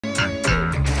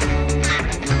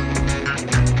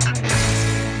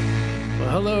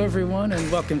Hello, everyone,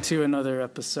 and welcome to another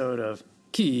episode of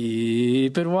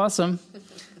Keep It Wausome.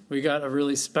 We got a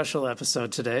really special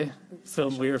episode today.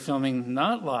 We are filming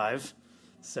not live,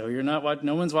 so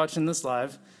no one's watching this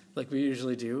live like we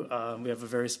usually do. We have a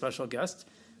very special guest.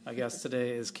 Our guest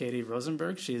today is Katie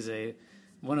Rosenberg. She's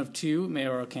one of two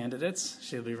mayoral candidates.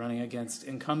 She'll be running against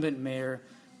incumbent Mayor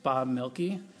Bob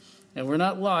Milkey. And we're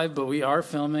not live, but we are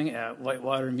filming at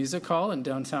Whitewater Music Hall in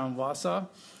downtown Wausau.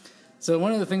 So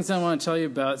one of the things I want to tell you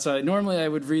about, normally I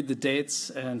would read the dates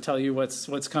and tell you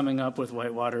what's coming up with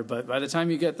Whitewater, but by the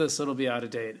time you get this, it'll be out of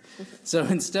date. So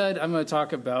instead, I'm going to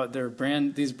talk about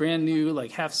these brand new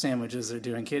like half sandwiches they're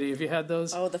doing. Katie, have you had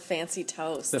those? Oh, the fancy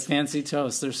toast. The fancy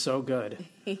toast. They're so good.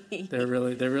 They're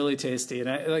really tasty. And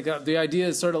the idea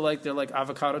is sort of like they're like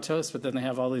avocado toast, but then they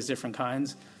have all these different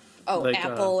kinds. Oh, like,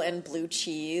 apple and blue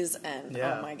cheese and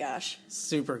oh my gosh,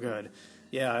 super good.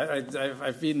 Yeah,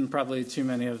 I've eaten probably too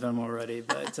many of them already,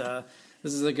 but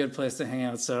this is a good place to hang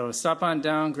out. So stop on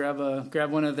down, grab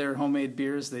one of their homemade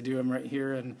beers. They do them right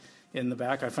here in the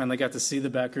back. I finally got to see the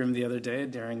back room the other day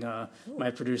during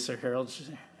my producer Harold's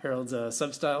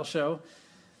Substyle show.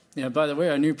 Yeah, by the way,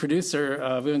 our new producer,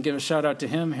 we want to give a shout out to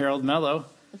him, Harold Mello.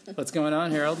 What's going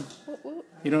on, Harold?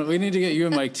 We need to get you a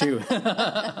mic too.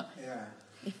 Yeah.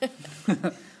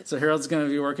 So Harold's going to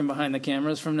be working behind the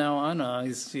cameras from now on.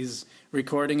 He's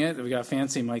recording it. We got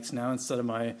fancy mics now instead of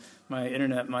my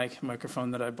internet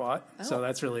microphone that I bought. Oh. So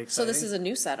that's really exciting. So this is a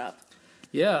new setup.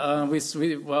 Yeah,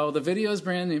 the video is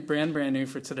brand new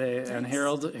for today. Nice. And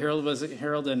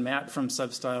Harold and Matt from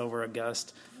Substyle were a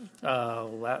guest.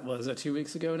 Was it 2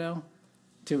 weeks ago now?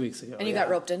 2 weeks ago. And you got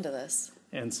roped into this.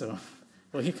 And so.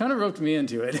 Well, he kind of roped me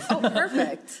into it. Oh,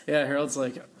 perfect. Yeah, Harold's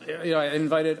like, I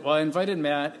invited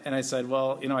Matt, and I said,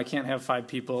 well, I can't have 5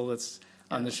 people that's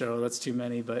on the show. That's too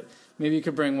many, but maybe you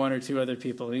could bring 1 or 2 other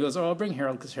people. And he goes, I'll bring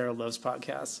Harold because Harold loves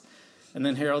podcasts. And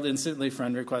then Harold instantly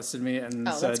friend requested me and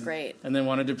said, that's great. And then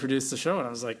wanted to produce the show. And I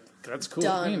was like, that's cool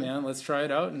with me, man. Let's try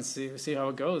it out and see how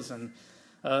it goes. And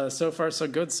so far, so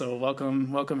good. So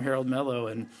welcome Harold Mello.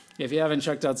 And if you haven't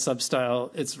checked out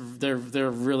Substyle, they're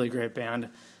a really great band.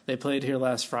 They played here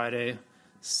last Friday.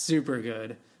 Super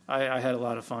good. I had a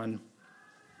lot of fun.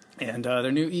 And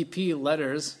their new EP,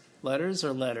 Letters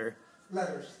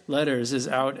is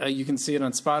out. You can see it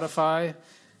on Spotify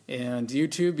and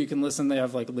YouTube. You can listen. They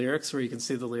have like lyrics where you can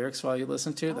see the lyrics while you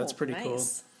listen to it. That's pretty cool.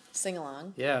 Sing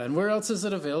along. Yeah. And where else is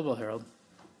it available, Harold?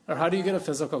 Or how do you get a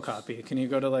physical copy? Can you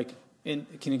go to Can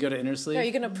you go to Innersleeve? Are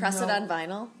you going to press it on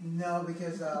vinyl? No,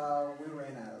 because we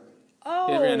ran out of it.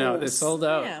 Oh, it ran out. It's sold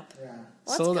out. Yeah.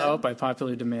 Well, sold out by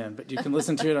popular demand, but you can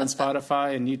listen to it on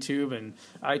Spotify and YouTube and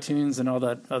iTunes and all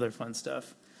that other fun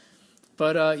stuff.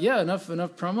 But enough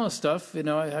promo stuff.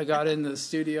 I got in the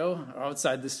studio, or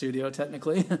outside the studio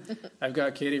technically. I've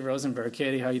got Katie Rosenberg.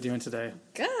 Katie, how you doing today?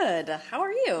 Good. How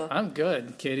are you? I'm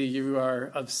good. Katie, you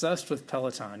are obsessed with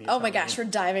Peloton. Oh my gosh, we're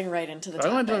diving right into the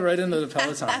topic. I went right into the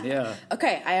Peloton, yeah.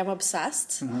 Okay, I am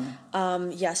obsessed.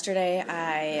 Mm-hmm. Yesterday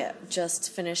I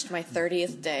just finished my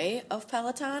 30th day of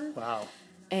Peloton. Wow.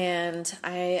 And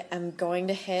I am going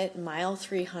to hit mile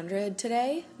 300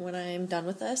 today when I'm done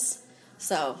with this.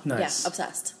 So, nice. Yeah,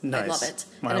 obsessed. Nice. I love it.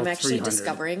 Mile and I'm actually 300.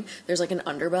 discovering there's like an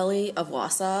underbelly of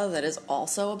Wausau that is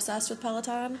also obsessed with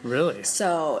Peloton. Really?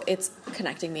 So it's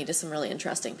connecting me to some really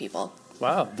interesting people.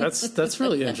 Wow, that's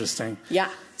really interesting. Yeah.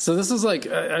 So this is like,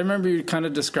 I remember you kind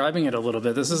of describing it a little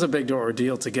bit. This is a big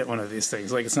ordeal to get one of these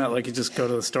things. Like, it's not like you just go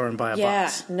to the store and buy a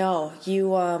box. Yeah, no.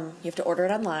 You have to order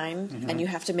it online, and you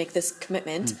have to make this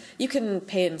commitment. You can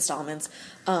pay in installments,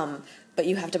 but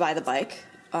you have to buy the bike.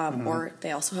 Or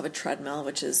they also have a treadmill,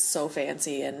 which is so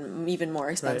fancy and even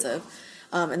more expensive.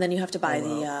 Right. And then you have to buy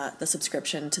the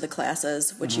subscription to the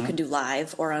classes, which you can do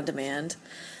live or on demand.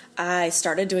 I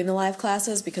started doing the live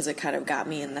classes because it kind of got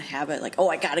me in the habit, like,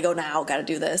 I got to go now, got to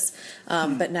do this.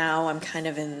 But now I'm kind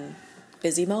of in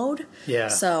busy mode. Yeah.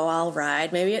 So I'll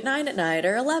ride maybe at 9 at night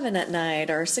or 11 at night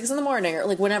or 6 in the morning or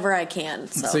like whenever I can.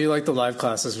 So you like the live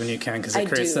classes when you can because it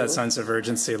creates that sense of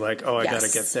urgency, like, I got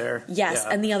to get there. Yes.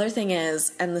 Yeah. And the other thing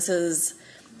is, and this is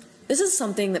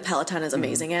something that Peloton is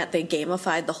amazing at. They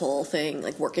gamified the whole thing,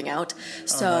 like working out.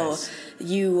 So nice.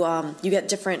 You get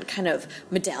different kind of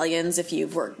medallions if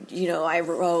you've worked. I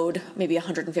rode maybe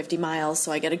 150 miles,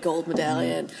 so I get a gold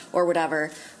medallion or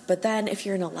whatever. But then if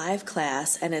you're in a live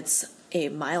class and it's a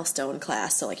milestone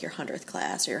class, so like your 100th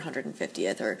class or your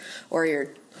 150th or your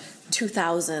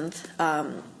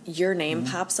 2000th, your name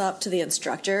pops up to the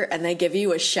instructor and they give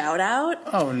you a shout out.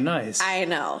 Oh, nice. I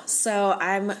know. So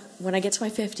when I get to my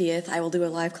 50th, I will do a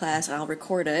live class and I'll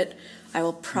record it. I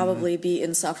will probably be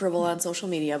insufferable on social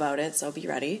media about it, so be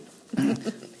ready.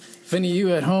 If any of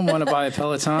you at home want to buy a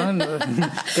Peloton, go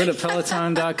to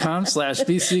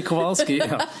peloton.com/BC Kowalski.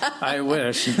 I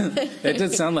wish. It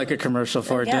did sound like a commercial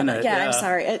for it, didn't it? Yeah, I'm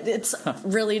sorry. It's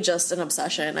really just an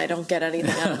obsession. I don't get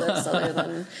anything out of this other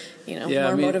than,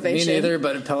 more motivation. Me neither,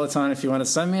 but at Peloton, if you want to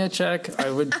send me a check, I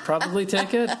would probably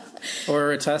take it.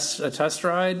 Or a test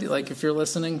ride, like if you're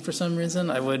listening for some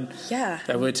reason, I would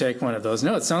take one of those.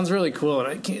 No, it sounds really cool.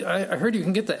 And I heard you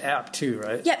can get the app too,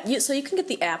 right? Yeah, so you can get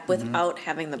the app without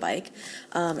having the bike.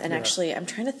 Actually, I'm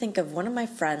trying to think of one of my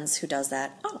friends who does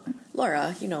that. Oh,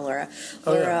 Laura, you know Laura.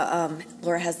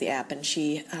 Laura has the app, and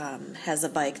she has a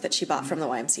bike that she bought from the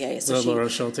YMCA. So Laura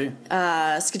Schulte?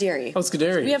 Scuderi. Oh,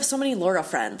 Scuderi. We have so many Laura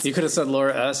friends. You could have said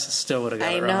Laura S. Still would have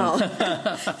got it wrong.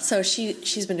 I know. So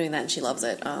she's been doing that, and she loves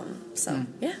it.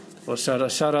 Yeah. Well, shout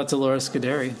out to Laura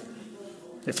Scuderi.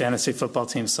 Your fantasy football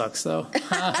team sucks, though.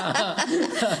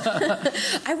 I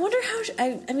wonder how.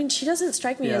 She doesn't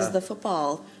strike me as the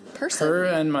football person. Her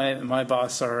and my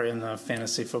boss are in the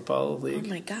fantasy football league. Oh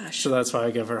my gosh! So that's why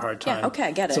I give her a hard time. Yeah, okay,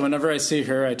 I get it. So whenever I see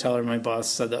her, I tell her my boss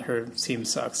said that her team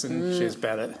sucks and she's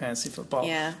bad at fantasy football.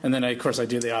 Yeah. And then of course I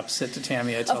do the opposite to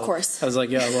Tammy. I was like,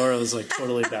 yeah, Laura was like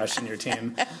totally bashing your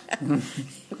team.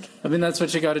 I mean, that's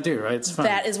what you got to do, right? It's fun.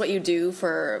 That is what you do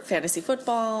for fantasy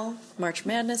football. March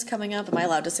Madness coming up. Am I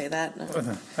allowed to say that? No.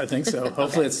 I think so.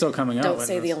 Hopefully, it's still coming out. Don't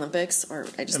say the Olympics, or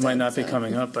I just. It might not be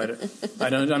coming up, but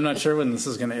I'm not sure when this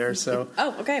is going to air. So.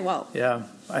 Oh, okay. Well. Yeah,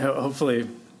 hopefully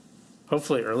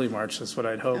early March is what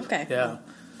I'd hope. Okay. Yeah. Well.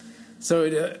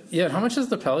 So how much is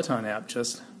the Peloton app?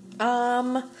 Just.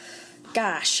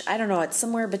 Gosh, I don't know. It's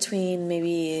somewhere between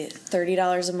maybe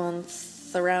 $30 a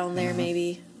month, around there,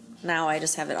 maybe. Now I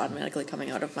just have it automatically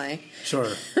coming out of my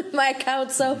my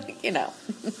account, so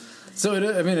So it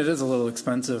is a little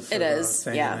expensive. For it is,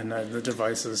 thing, yeah. And the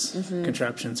devices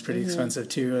contraption's pretty expensive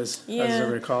too, as I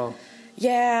recall.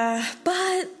 Yeah,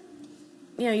 but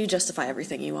you justify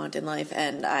everything you want in life,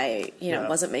 and I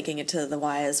wasn't making it to the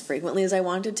Y as frequently as I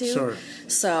wanted to. Sure.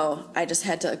 So I just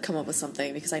had to come up with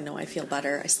something because I know I feel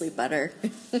better, I sleep better.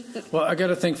 Well, I got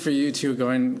to think for you too,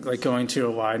 going to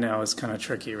a Y now is kind of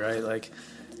tricky, right? Like.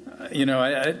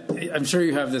 I'm sure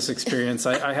you have this experience.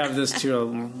 I have this to a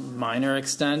minor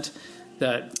extent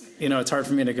that, it's hard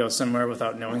for me to go somewhere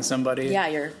without knowing somebody.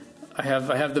 Yeah, I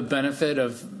have the benefit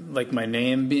of like my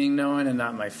name being known and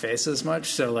not my face as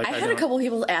much. So like I had a couple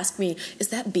people ask me, "Is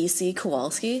that BC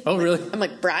Kowalski?" Oh, really? I'm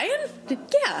like, Brian?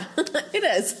 Yeah, it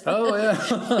is. Oh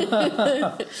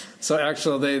yeah. So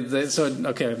actually,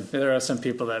 there are some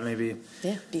people that maybe.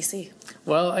 Yeah, BC.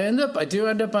 Well, I do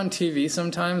end up on TV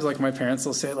sometimes. Like my parents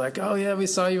will say, like, "Oh yeah, we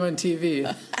saw you on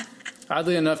TV."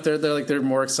 Oddly enough, they're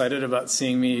more excited about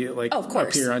seeing me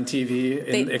appear on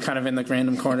TV kind of in the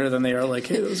random corner than they are like,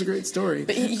 "Hey, that was a great story."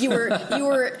 But you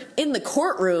were in the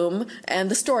courtroom, and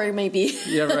the story may be.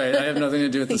 Yeah, right. I have nothing to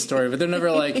do with the story, but they're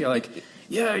never like,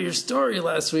 "Yeah, your story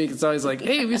last week." It's always like,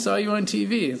 "Hey, we saw you on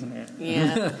TV."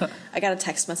 Yeah. I got a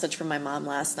text message from my mom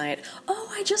last night.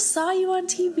 "Oh, I just saw you on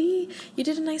TV. You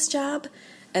did a nice job."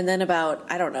 And then about,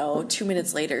 2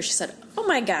 minutes later, she said, "Oh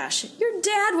my gosh, your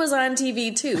dad was on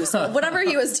TV too." So whatever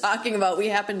he was talking about, we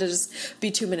happened to just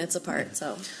be 2 minutes apart.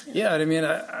 So yeah, I mean,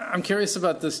 I'm curious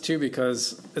about this too,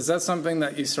 because is that something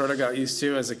that you sort of got used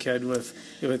to as a kid with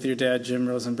your dad, Jim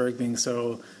Rosenberg, being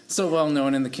so well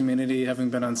known in the community, having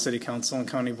been on city council and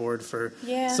county board for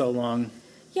so long?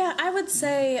 Yeah, I would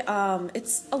say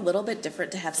it's a little bit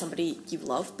different to have somebody you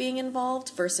love being involved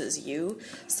versus you.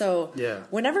 So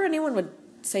whenever anyone would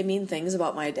say mean things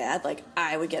about my dad, like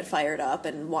I would get fired up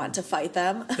and want to fight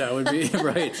them. That would be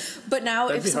right. But now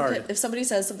if somebody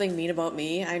says something mean about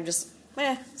me, I'm just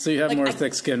So you have more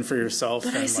thick skin for yourself.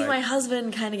 But I see my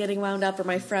husband kind of getting wound up, or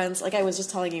my friends. Like I was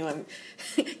just telling you, I'm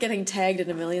getting tagged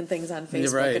in a million things on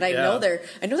Facebook, and I know they're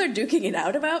duking it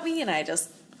out about me, and I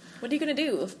just. What are you going to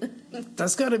do?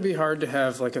 That's got to be hard to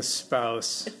have, like, a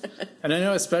spouse. And I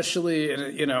know especially,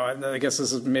 I guess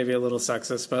this is maybe a little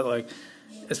sexist, but, like,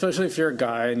 especially if you're a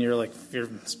guy and you're, like, your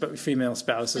female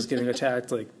spouse is getting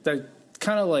attacked, like, that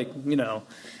kind of, like,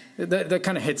 that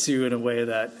kind of hits you in a way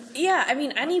that... Yeah, I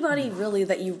mean, anybody really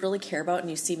that you really care about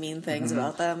and you see mean things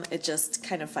about them, it just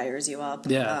kind of fires you up.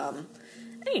 Yeah. And,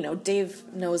 Dave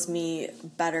knows me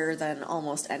better than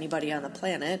almost anybody on the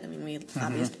planet. I mean, we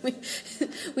obviously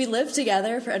we live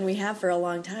together and we have for a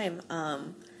long time.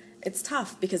 It's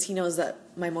tough because he knows that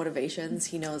my motivations,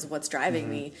 he knows what's driving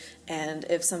me. And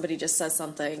if somebody just says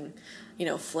something,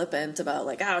 flippant about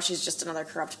like, "Oh, she's just another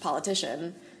corrupt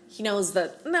politician," he knows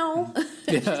that, no,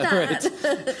 she's not. Right.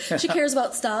 She cares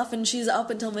about stuff and she's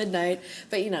up until midnight.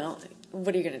 But,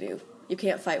 what are you going to do? You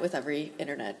can't fight with every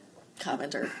internet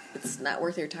commenter. It's not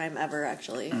worth your time ever,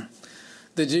 actually.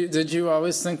 Did you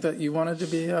always think that you wanted to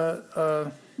be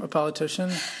a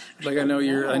politician? Like I know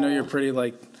you're pretty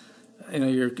like.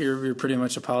 You're pretty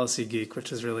much a policy geek,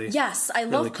 which is really yes. I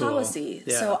love really cool. policy,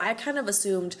 Yeah. so I kind of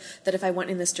assumed that if I went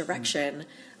in this direction,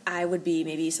 I would be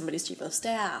maybe somebody's chief of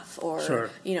staff, or Sure.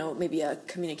 maybe a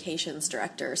communications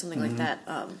director or something like that.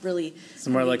 Really, It's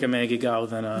more like a Maggie Gao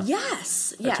than a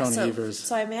Tony Evers.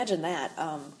 So I imagine that,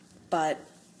 but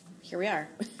here we are.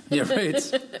 Yeah,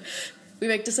 right. We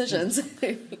make decisions.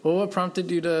 Well, what prompted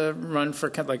you to run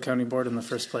for county board in the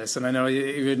first place? And I know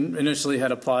you initially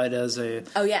had applied as an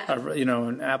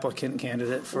applicant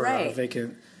candidate for a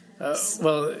vacant.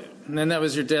 Well, and then that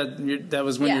was your dad. That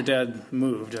was when your dad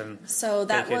moved, and so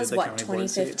that was what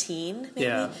 2015, maybe.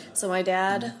 Yeah. So my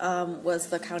dad was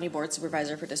the county board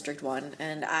supervisor for District 1,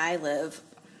 and I live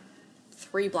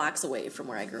 3 blocks away from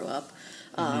where I grew up.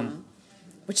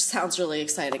 Which sounds really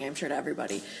exciting, I'm sure, to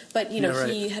everybody. But,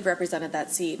 he had represented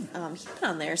that seat. He's been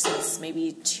on there since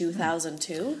maybe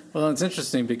 2002. Well, it's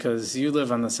interesting because you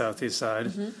live on the southeast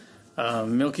side.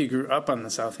 Milky grew up on the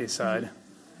southeast side,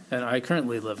 and I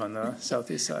currently live on the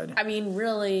southeast side. I mean,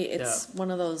 really, it's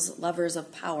one of those levers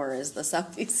of power is the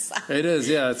southeast side. It is,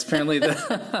 yeah. It's apparently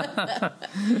the...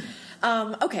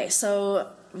 Okay, so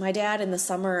my dad in the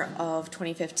summer of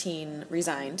 2015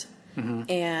 resigned,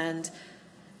 and...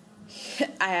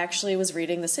 I actually was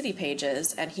reading the city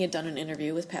pages, and he had done an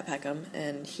interview with Pat Peckham,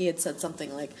 and he had said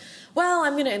something like, well,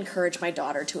 I'm going to encourage my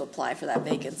daughter to apply for that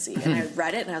vacancy. And I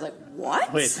read it, and I was like,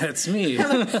 what? Wait, that's me. When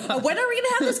are we going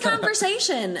to have this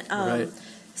conversation? Right.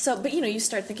 So, but, you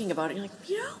start thinking about it, and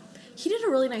you're like, he did a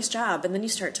really nice job. And then you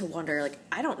start to wonder, like,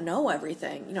 I don't know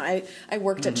everything. I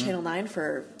worked at Channel 9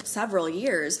 for several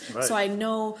years, so I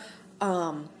know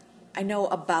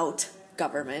about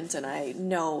government, and I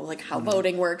know like how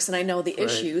voting works, and I know the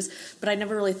issues, but I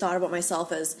never really thought about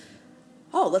myself as,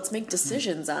 let's make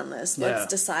decisions on this. Let's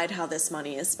decide how this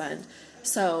money is spent.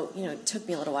 So, it took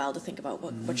me a little while to think about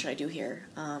what should I do here.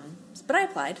 But I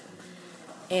applied,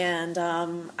 and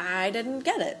I didn't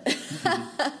get it.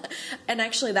 And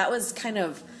actually, that was kind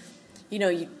of, you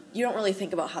don't really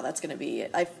think about how that's going to be.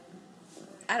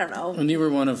 I don't know. And you were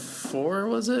one of 4,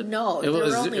 was it? No, there were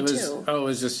only 2. Oh, it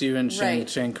was just you and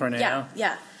Shane Cornell?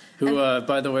 Yeah. Who,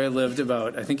 by the way,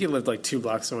 I think he lived like 2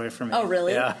 blocks away from me. Oh,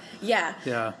 really? Yeah.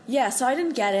 Yeah, so I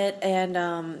didn't get it, and,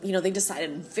 they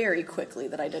decided very quickly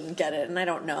that I didn't get it, and I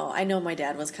don't know. I know my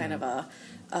dad was kind of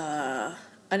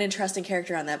an interesting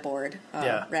character on that board.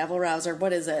 Rabble rouser,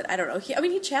 what is it? I don't know.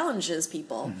 He challenges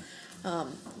people.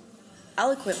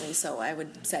 Eloquently, so I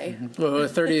would say. Well,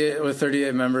 with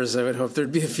 38 members, I would hope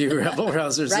there'd be a few rabble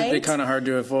rousers. Right? It'd be kind of hard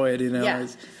to avoid, Yeah.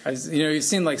 You've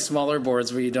seen like smaller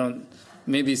boards where you don't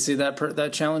maybe see that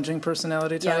challenging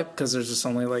personality type because there's just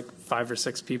only like 5 or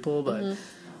 6 people, but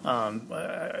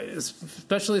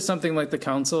especially something like the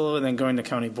council and then going to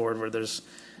county board where it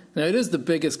is the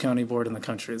biggest county board in the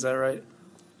country. Is that right?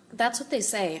 That's what they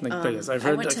say. I've heard,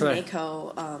 I went to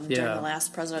NACO during the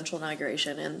last presidential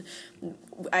inauguration, and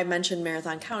I mentioned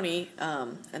Marathon County,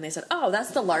 and they said, "Oh,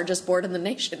 that's the largest board in the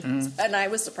nation," and I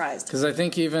was surprised. Because I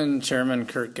think even Chairman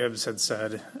Kirk Gibbs had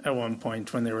said at one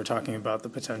point when they were talking about the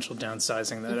potential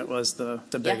downsizing that it was the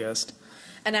biggest.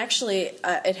 And actually,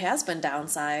 it has been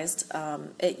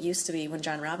downsized. It used to be when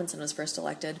John Robinson was first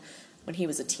elected, when he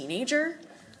was a teenager,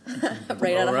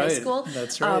 right out of high school.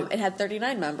 That's right. It had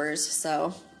 39 members,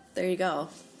 so... There you go.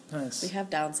 Nice. We have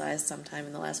downsized sometime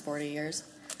in the last 40 years.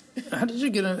 How did you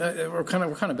get in? We're kind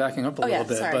of backing up a little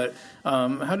bit, sorry. but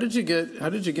how did you get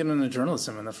into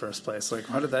journalism in the first place? Like,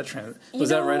 how did that was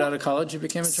that right out of college you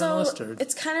became a journalist? Or?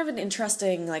 It's kind of an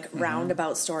interesting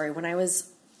roundabout story. When I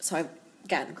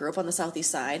grew up on the southeast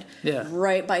side,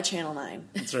 right by Channel 9.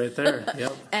 It's right there.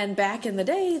 Yep. And back in the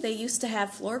day, they used to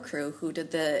have floor crew who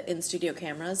did the in-studio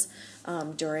cameras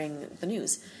during the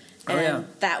news. And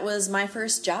that was my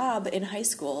first job in high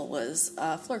school, was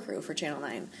floor crew for Channel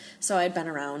 9. So I'd been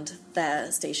around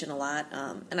that station a lot,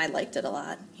 and I liked it a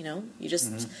lot. You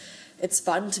just, it's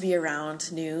fun to be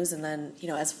around news, and then,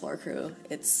 as floor crew,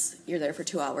 you're there for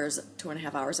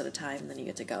 2.5 hours at a time, and then you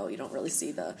get to go. You don't really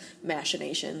see the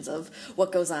machinations of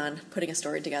what goes on, putting a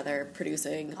story together,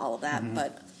 producing, all of that.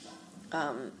 But,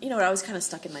 it always kind of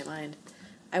stuck in my mind.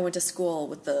 I went to school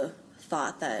with the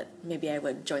thought that maybe I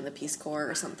would join the Peace Corps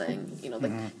or something,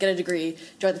 get a degree,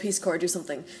 join the Peace Corps, do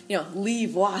something,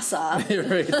 leave Wausau.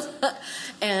 Right.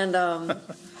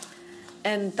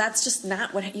 And that's just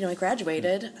not what, I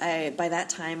graduated. By that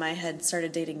time I had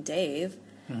started dating Dave,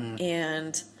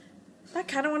 and I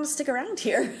kind of want to stick around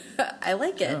here. I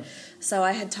like it. Yeah. So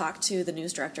I had talked to the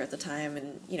news director at the time,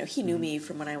 and, he knew me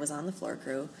from when I was on the floor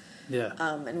crew. Yeah.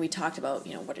 And we talked about,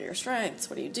 what are your strengths?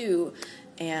 What do you do?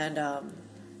 And,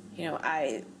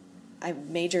 I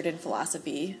majored in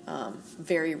philosophy,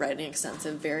 very writing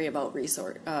extensive, very about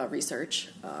research,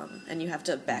 and you have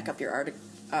to back up your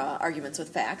arguments with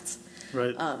facts.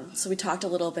 Right. So we talked a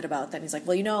little bit about that. And he's like,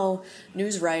 well,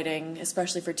 news writing,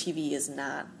 especially for TV, is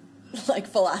not like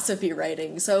philosophy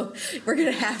writing. So we're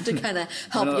going to have to kind of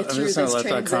help you through this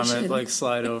transition. I'm just going to let that comment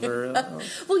slide over.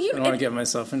 Well, I don't want to get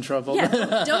myself in trouble.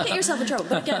 Yeah, don't get yourself in trouble.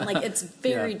 But again, it's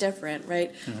very different,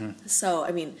 right? Mm-hmm. So,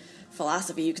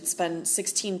 philosophy, you could spend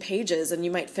 16 pages and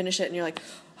you might finish it and you're like,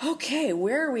 okay,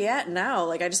 where are we at now?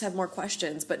 I just have more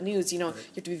questions. But news, you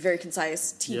have to be very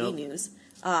concise. TV news.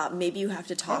 Maybe you have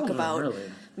to talk about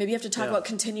about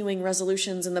continuing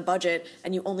resolutions in the budget,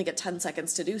 and you only get 10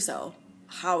 seconds to do so.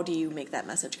 How do you make that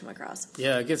message come across?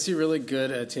 Yeah, it gets you really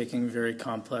good at taking very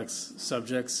complex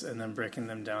subjects and then breaking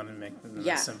them down and making them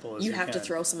as simple as you can. You have to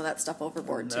throw some of that stuff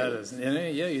overboard, too.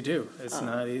 You do. It's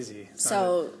not easy.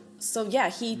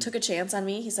 He took a chance on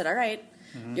me. He said, all right,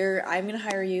 I'm going to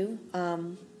hire you.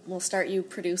 We'll start you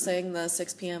producing the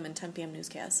 6 p.m. and 10 p.m.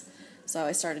 newscasts. So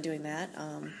I started doing that.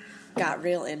 Got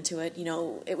real into it.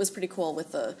 It was pretty cool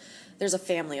there's a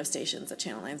family of stations that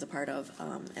Channel 9's a part of.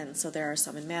 And so there are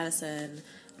some in Madison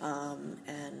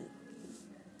and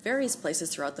various places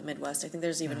throughout the Midwest. I think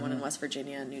there's even one in West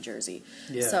Virginia and New Jersey.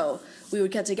 Yeah. So we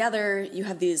would get together. You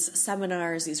have these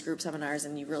seminars, these group seminars,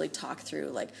 and you really talk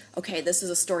through okay, this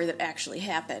is a story that actually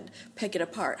happened. Pick it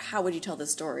apart. How would you tell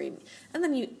this story? And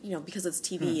then because it's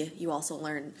TV, you also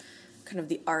learn kind of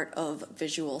the art of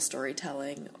visual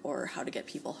storytelling or how to get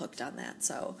people hooked on that.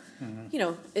 So,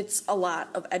 it's a lot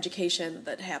of education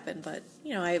that happened, but,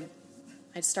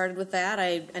 I started with that.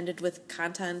 I ended with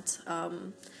content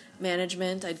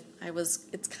management.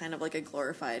 It's kind of like a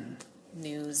glorified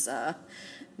news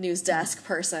desk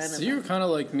person. So you were kind of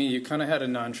like me. You kind of had a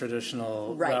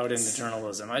non-traditional route into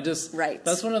journalism.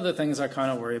 That's one of the things I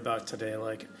kind of worry about today.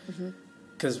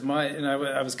 Because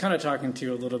I was kind of talking to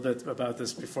you a little bit about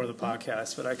this before the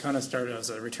podcast, but I kind of started as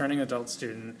a returning adult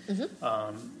student.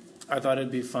 I thought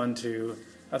it'd be fun to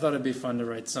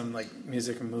write some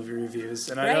music and movie reviews,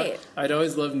 and I'd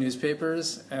always loved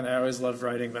newspapers and I always loved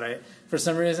writing, but for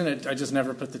some reason I just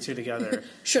never put the two together.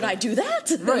 Should I do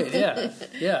that? Right?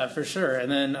 Yeah, for sure.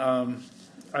 And then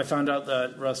I found out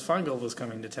that Russ Feingold was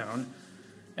coming to town,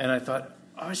 and I thought,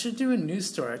 I should do a news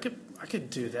story. I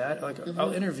could do that.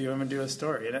 I'll interview him and do a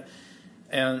story.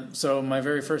 And so my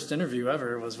very first interview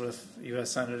ever was with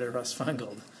U.S. Senator Russ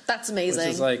Feingold. That's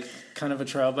amazing. Which is kind of a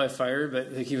trial by fire,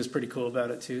 but he was pretty cool about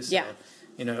it too. So,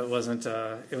 it wasn't.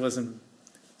 It was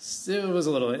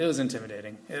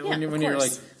intimidating.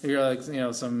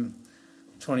 You're some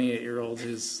 28-year-old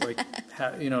who's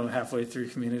halfway through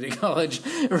community college,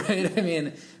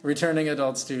 right? Returning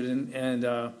adult student, and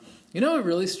it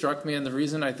really struck me, and the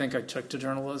reason I think I took to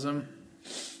journalism,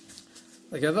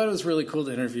 I thought it was really cool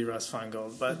to interview Russ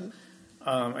Feingold, but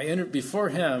before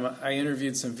him, I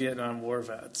interviewed some Vietnam War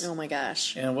vets. Oh my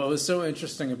gosh! And what was so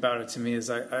interesting about it to me is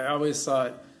I always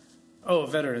thought,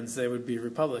 veterans, they would be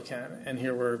Republican, and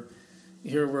here were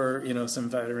some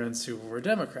veterans who were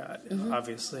Democrat,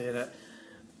 obviously. And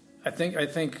I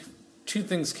think two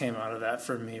things came out of that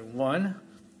for me. One,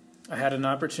 I had an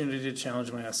opportunity to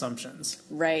challenge my assumptions.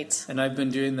 Right. And I've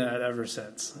been doing that ever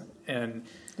since. And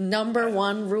Number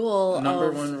one rule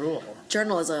of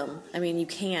journalism. You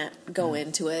can't go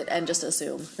into it and just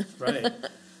assume. Right.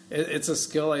 It's a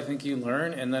skill I think you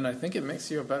learn, and then I think it makes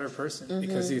you a better person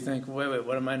because you think, wait,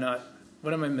 what am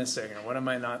I missing, or what am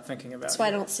I not thinking about? That's why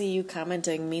I don't see you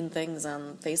commenting mean things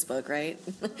on Facebook, right?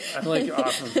 I'm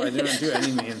I don't do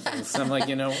any mean things.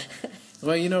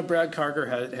 I'm Brad Carger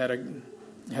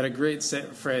had a great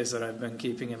phrase that I've been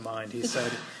keeping in mind. He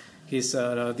said,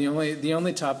 the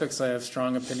only topics I have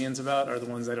strong opinions about are the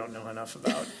ones I don't know enough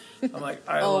about. I'm like,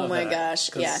 oh my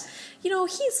gosh, yeah.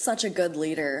 He's such a good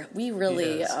leader. We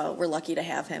really we're lucky to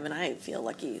have him, and I feel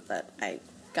lucky that I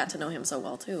got to know him so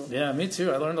well too. Yeah, me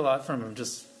too. I learned a lot from him,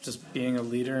 just being a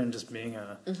leader and just being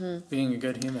a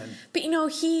good human. But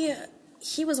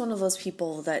he was one of those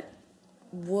people that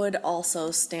would also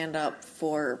stand up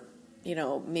for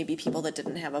maybe people that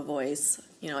didn't have a voice.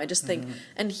 I just think,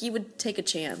 and he would take a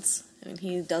chance.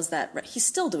 He does that. He's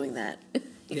still doing that.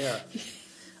 Yeah,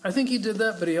 I think he did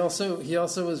that, but he also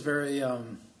was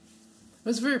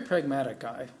very pragmatic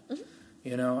guy.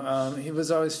 He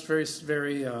was always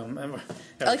very. I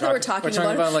like that we're talking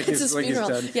about like he's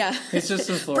dead. Yeah, he's just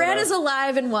in Florida. Brad is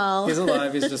alive and well. He's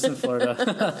alive. He's just in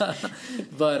Florida.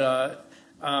 But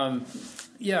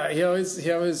he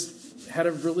always had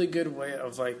a really good way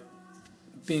of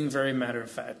being very matter of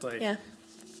fact.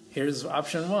 Here's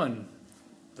option one.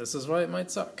 This is why it might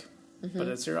suck, but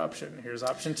it's your option. Here's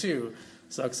option two.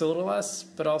 sucks a little less,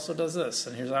 but also does this.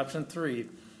 And here's option 3.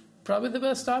 Probably the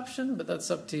best option, but that's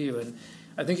up to you. And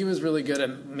I think he was really good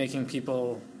at making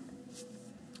people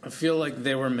feel like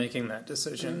they were making that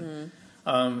decision.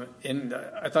 And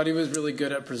I thought he was really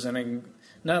good at presenting,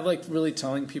 not like really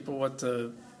telling people what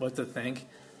to think,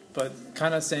 but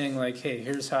kind of saying like, hey,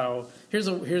 here's how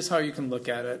you can look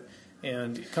at it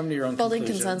and come to your own building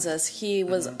conclusion. Consensus. He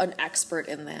was an expert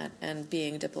in that and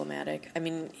being diplomatic. I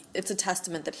mean, it's a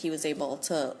testament that he was able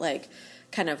to like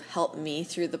kind of help me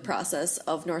through the process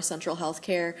of North Central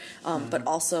Healthcare, but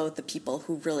also the people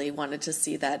who really wanted to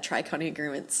see that Tri-County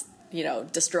agreements,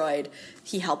 destroyed.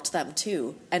 He helped them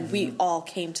too, and we all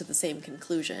came to the same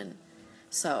conclusion.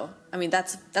 So, I mean,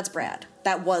 that's Brad.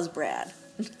 That was Brad.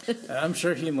 I'm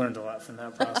sure he learned a lot from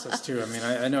that process too. I mean,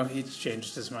 I know he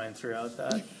changed his mind throughout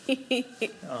that. He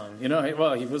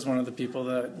was one of the people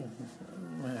that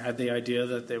had the idea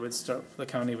that the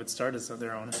county would start as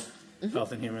their own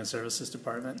Health and Human Services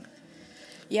Department.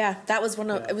 Yeah, that was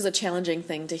it was a challenging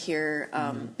thing to hear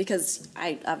because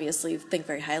I obviously think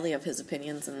very highly of his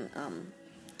opinions and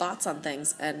thoughts on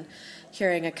things, and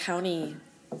hearing a county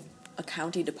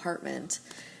department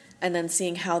and then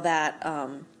seeing how that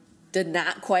did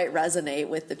not quite resonate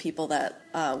with the people that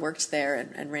worked there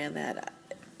and ran that,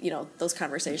 those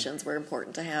conversations were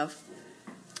important to have.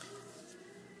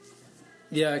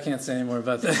 Yeah, I can't say any more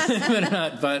about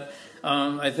that, but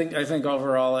I think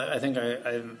overall,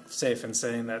 I'm safe in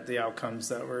saying that the outcomes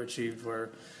that were achieved were,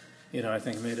 I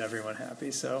think made everyone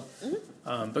happy. So,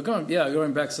 but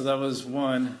going back, so that was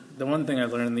the one thing I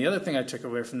learned. And the other thing I took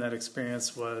away from that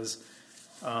experience was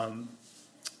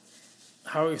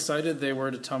how excited they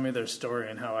were to tell me their story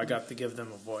and how I got to give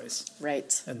them a voice.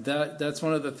 Right. And that's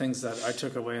one of the things that I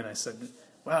took away, and I said,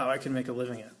 wow, I can make a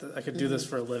living at this. I could do this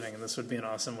for a living, and this would be an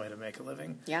awesome way to make a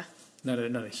living. Yeah. Not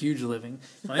a huge living,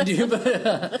 mind you,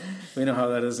 but we know how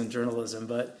that is in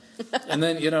journalism. And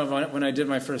then, when I did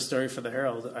my first story for the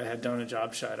Herald, I had done a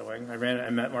job shadowing. I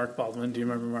met Mark Baldwin. Do you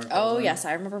remember Mark Baldwin? Oh, yes,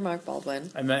 I remember Mark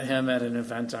Baldwin. I met him at an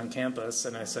event on campus,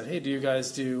 and I said, hey, do you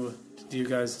guys do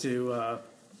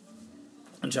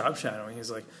job shadowing? He's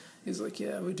like,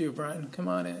 yeah, we do, Brian. Come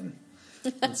on in.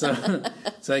 And so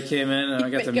I came in and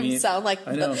I got to meet. Make him sound like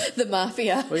the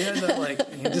mafia. Well,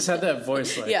 he just had that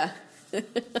voice, like, yeah.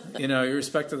 You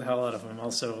respected the hell out of him.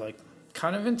 Also, like,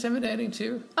 kind of intimidating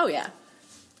too. Oh yeah.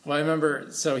 Well, I remember.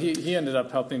 So he ended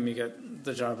up helping me get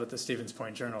the job at the Stevens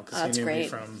Point Journal because he knew me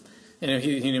from,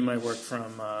 he knew my work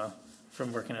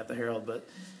from working at the Herald. But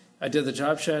I did the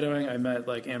job shadowing. I met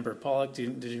like Amber Pollock.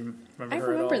 Did you remember her at all?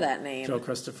 I remember that name. Joe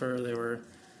Christopher. They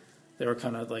were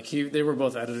kind of like they were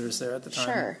both editors there at the time.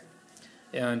 Sure.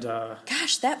 And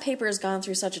gosh, that paper has gone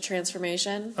through such a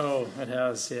transformation. Oh, it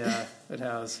has. Yeah, it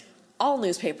has. All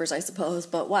newspapers, I suppose,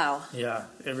 but wow. Yeah,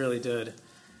 it really did.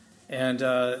 And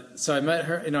so I met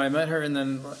her. I met her, and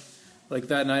then like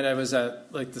that night I was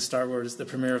at like the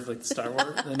premiere of like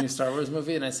the new Star Wars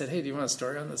movie, and I said, "Hey, do you want a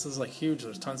story on this? This is like huge.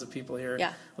 There's tons of people here.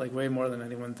 Yeah. Like way more than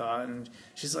anyone thought." And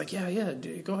she's like, "Yeah,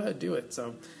 go ahead, do it."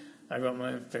 So I wrote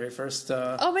my very first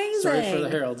story for the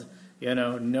Herald.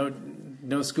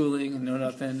 No schooling, no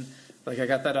nothing. Like I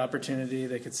got that opportunity.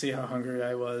 They could see how hungry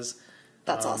I was.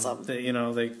 That's awesome. They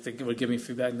would give me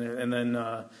feedback, and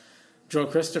then Joe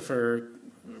Christopher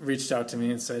reached out to me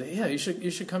and said, "Yeah, you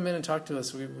should come in and talk to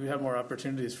us. We have more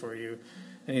opportunities for you."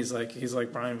 And he's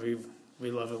like, Brian, we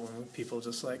love it when people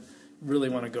just like really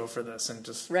want to go for this and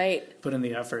just put in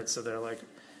the effort. So they're like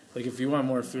if you want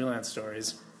more freelance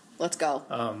stories, let's go.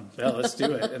 Let's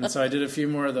do it. And so I did a few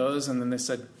more of those, and then they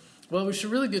said, well, we should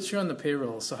really get you on the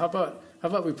payroll. So how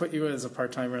about we put you as a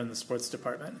part-timer in the sports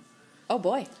department? Oh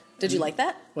boy. Did you like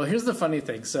that? Well, here's the funny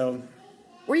thing. So,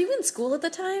 were you in school at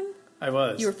the time? I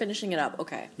was. You were finishing it up.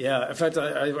 Okay. Yeah. In fact,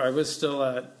 I was still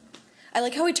at. I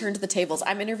like how we turned the tables.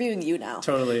 I'm interviewing you now.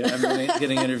 Totally. I'm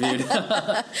getting interviewed.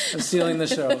 I'm stealing the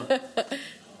show.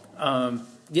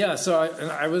 Yeah. So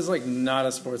I was like not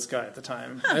a sports guy at the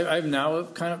time. Huh. I'm now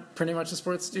kind of pretty much a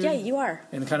sports dude. Yeah, you are.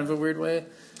 In kind of a weird way,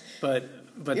 but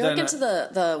you're then into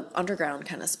the underground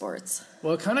kind of sports.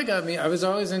 Well, it kind of got me. I was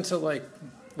always into like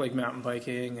mountain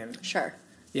biking and sure.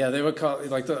 Yeah, they would call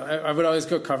like I would always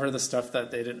go cover the stuff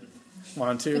that they didn't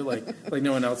want to like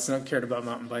no one else cared about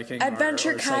mountain biking,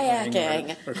 adventure or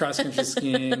kayaking, or cross country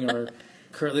skiing or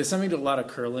they sent me to a lot of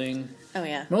curling. Oh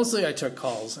yeah. Mostly I took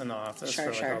calls in the office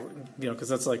sure. Because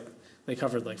that's like they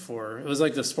covered like 4. It was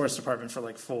like the sports department for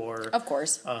like 4. Of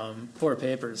course. 4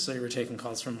 papers. So you were taking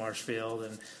calls from Marshfield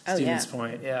and Stevens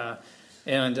Point. Yeah.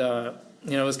 And,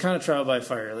 it was kind of trial by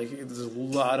fire. Like, there's a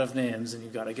lot of names, and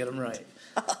you've got to get them right.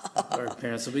 Or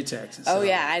parents will be ticked. So, oh,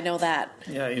 yeah, I know that.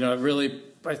 Yeah,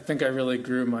 I think I really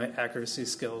grew my accuracy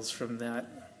skills from that.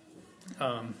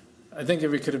 I think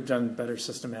we could have done better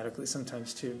systematically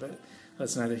sometimes, too, but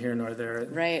that's neither here nor there.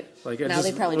 Right. Like, now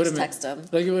they probably just text them.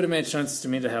 Like, it would have made sense to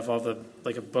me to have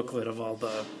a booklet of all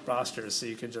the rosters, so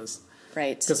you could just...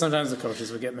 Right. Because sometimes the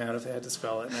coaches would get mad if they had to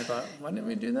spell it, and I thought, why didn't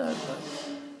we do that? But,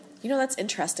 that's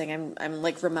interesting. I'm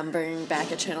like remembering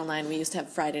back at Channel 9, we used to have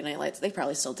Friday Night Lights. They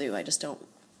probably still do. I just don't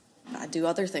do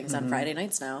other things on Friday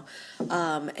nights now.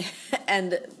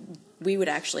 And we would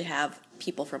actually have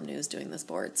people from news doing the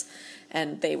sports,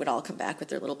 and they would all come back with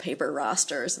their little paper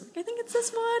rosters. And, I think it's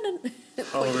this one. And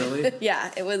oh, really?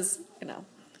 Yeah, it was,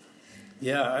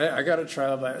 Yeah, I got a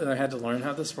trial, and I had to learn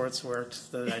how the sports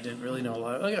worked that I didn't really know a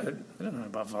lot. I don't know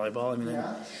about volleyball. I mean,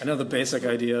 I know the basic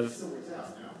idea of,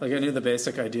 I knew the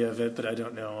basic idea of it, but I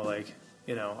don't know,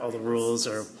 all the rules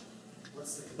or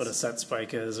what a set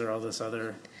spike is or all this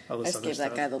other I just gave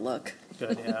that guy the look.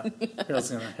 Good, yeah.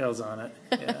 Harold's on it.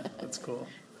 Yeah, that's cool.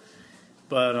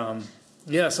 But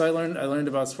so I learned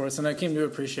about sports, and I came to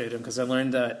appreciate them because I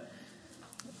learned that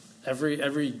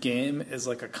every game is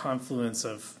like a confluence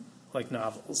of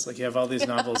novels. Like, you have all these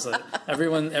novels that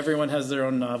everyone has their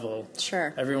own novel.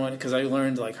 Sure. Because I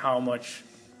learned how much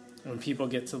when people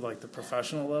get to the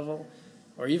professional level,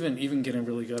 or even getting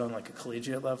really good on a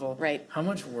collegiate level, right? How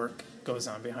much work goes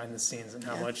on behind the scenes, and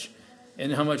how much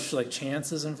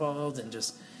chance is involved, and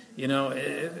just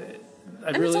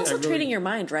it's also training your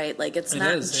mind, right? It's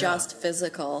not just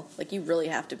physical. You really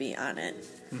have to be on it.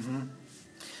 Mm-hmm.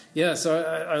 Yeah,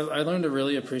 so I learned to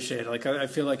really appreciate it. I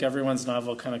feel like everyone's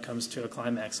novel kind of comes to a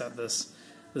climax at this.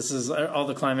 This is all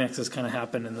the climaxes kind of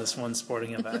happen in this one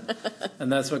sporting event, and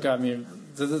that's what got me.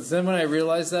 Then when I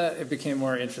realized that, it became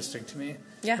more interesting to me.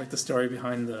 Yeah, the story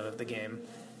behind the game.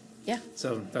 Yeah.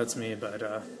 So that's me, but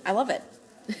I love it.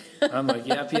 I'm like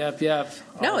yap.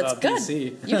 No, it's good.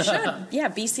 BC. You should. Yeah,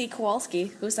 BC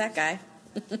Kowalski. Who's that guy?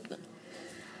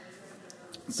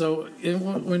 So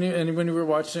when you were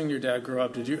watching your dad grow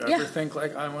up, did you ever think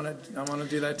I want to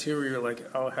do that too, or you're like,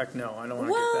 oh heck no, I don't want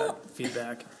to get that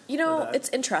feedback? It's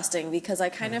interesting because I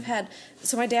kind of had.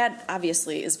 So my dad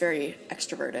obviously is very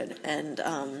extroverted,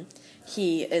 and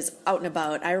he is out and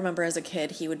about. I remember as a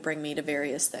kid, he would bring me to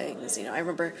various things. I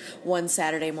remember one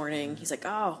Saturday morning, he's like,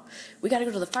 "Oh, we got to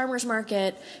go to the farmer's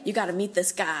market. You got to meet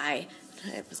this guy."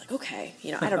 I was like, okay,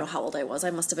 I don't know how old I was. I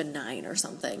must have been 9 or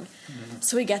something. Mm-hmm.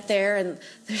 So we get there, and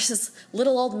there's this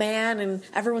little old man, and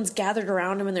everyone's gathered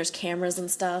around him, and there's cameras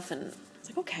and stuff. And I was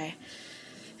like, okay.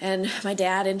 And my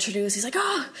dad introduced, he's like,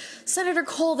 oh, Senator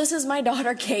Cole, this is my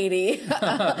daughter, Katie.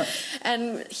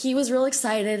 And he was real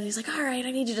excited. And he's like, all right, I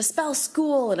need you to spell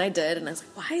school. And I did. And I was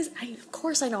like, of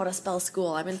course I know how to spell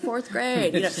school. I'm in 4th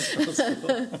grade.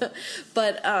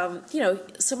 But,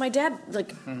 so my dad,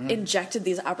 injected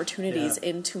these opportunities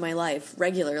into my life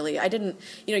regularly. I didn't,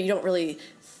 you don't really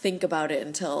think about it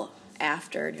until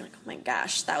after. And you're like, oh my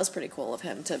gosh, that was pretty cool of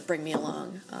him to bring me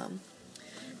along.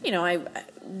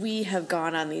 We have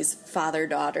gone on these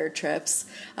father-daughter trips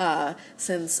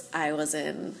since I was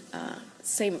in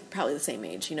probably the same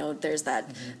age. There's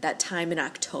that time in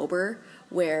October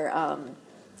where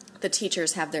the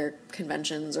teachers have their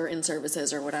conventions or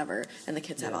in-services or whatever, and the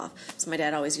kids have off. So my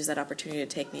dad always used that opportunity to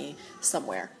take me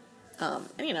somewhere.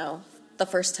 The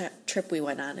first trip we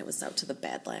went on, it was out to the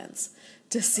Badlands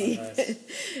to see,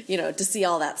 to see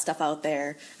all that stuff out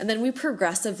there. And then we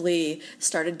progressively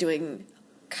started doing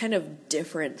kind of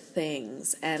different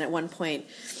things. And at one point,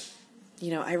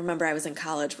 I remember I was in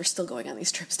college. We're still going on these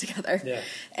trips together. Yeah.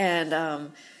 And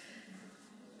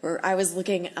I was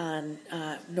looking on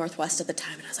Northwest at the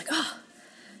time, and I was like, oh,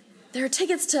 there are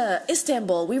tickets to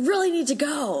Istanbul. We really need to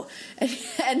go.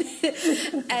 And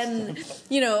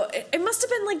it must have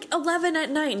been 11 at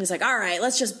night. And he's like, all right,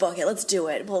 let's just book it. Let's do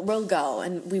it. We'll go.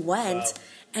 And we went. Wow.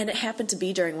 And it happened to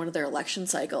be during one of their election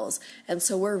cycles. And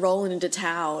so we're rolling into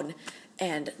town,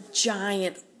 and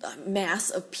giant mass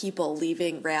of people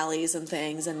leaving rallies and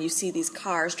things, and you see these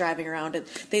cars driving around, and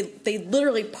they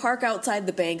literally park outside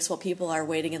the banks while people are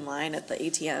waiting in line at the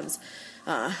ATMs,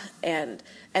 and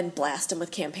blast them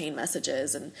with campaign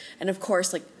messages, and of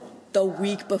course, the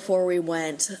week before we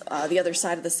went, the other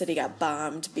side of the city got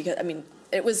bombed because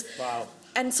it was wow.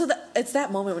 And so it's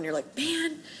that moment when you're like,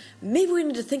 man, maybe we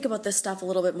need to think about this stuff a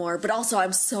little bit more. But also,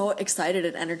 I'm so excited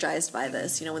and energized by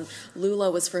this. When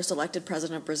Lula was first elected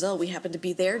president of Brazil, we happened to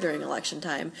be there during election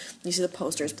time. You see the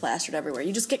posters plastered everywhere.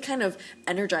 You just get kind of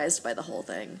energized by the whole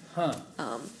thing. Huh.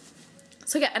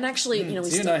 So yeah, and actually, you know,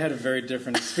 you and I had a very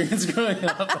different experience growing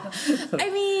up. I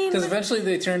mean, because eventually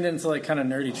they turned into like kind of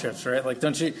nerdy trips, right? Like,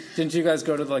 didn't you guys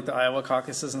go to like the Iowa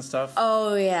caucuses and stuff?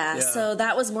 Oh yeah. So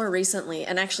that was more recently,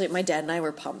 and actually, my dad and I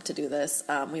were pumped to do this.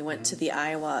 We went to the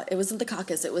Iowa. It wasn't the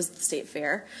caucus; it was the state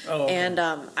fair. Oh, okay. And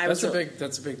that's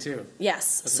a big too.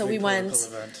 Yes. That's so a big we went.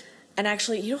 event. And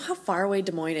actually, you know how far away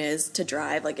Des Moines is to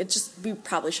drive? Like, we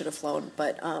probably should have flown,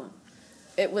 but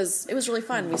it was really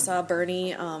fun. We saw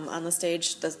Bernie on the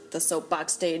stage, the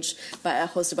soapbox stage,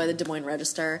 hosted by the Des Moines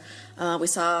Register. We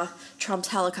saw Trump's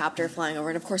helicopter flying over,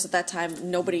 and of course, at that time,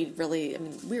 nobody really. I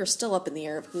mean, we were still up in the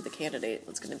air of who the candidate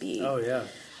was going to be. Oh yeah,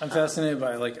 I'm fascinated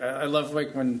by I love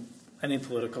like when any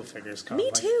political figures come. Me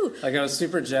too. Like I was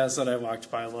super jazzed that I walked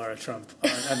by Laura Trump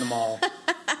at the mall.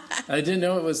 I didn't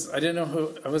know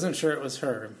who. I wasn't sure it was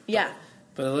her. Yeah.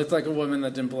 But it looked like a woman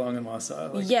that didn't belong in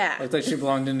Wausau. Like, yeah. Looked like she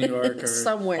belonged in New York or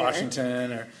somewhere.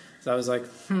 Washington. So I was like,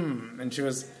 And she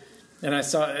was, and I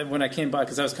saw when I came by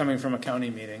because I was coming from a county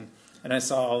meeting, and I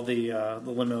saw all the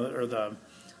limo or the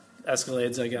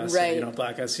Escalades, I guess, right. Or,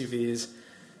 black SUVs,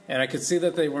 and I could see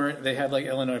that they had like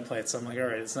Illinois plates. So I'm like, all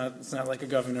right, it's not like a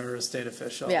governor or a state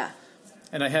official. Yeah.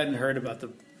 And I hadn't heard about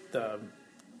the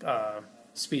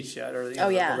speech yet or the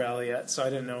rally yet, so I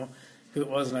didn't know who it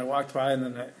was. And I walked by, and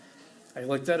then I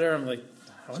looked at her. I'm like,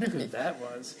 I wonder who that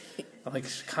was. I'm like,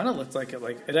 she kind of looked like it.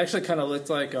 Like it actually kind of looked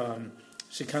like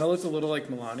she kind of looked a little like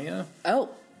Melania. Oh,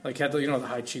 like had the the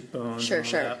high cheekbones. Sure.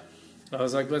 That. I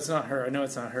was like, but it's not her. I know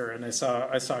it's not her. And I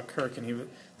saw Kirk, and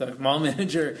the mall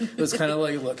manager was kind of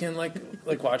like looking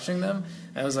like watching them.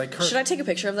 And I was like, Kirk, should I take a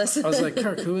picture of this? I was like,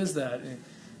 Kirk, who is that? And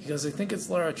he goes, I think it's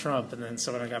Laura Trump. And then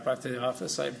so when I got back to the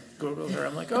office, I Googled her.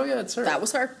 I'm like, oh, yeah, it's her. That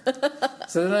was her.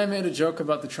 So then I made a joke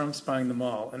about the Trumps buying the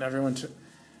mall. And everyone's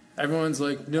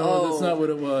like, no, that's not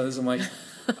what it was. I'm like,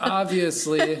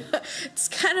 obviously. It's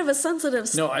kind of a sensitive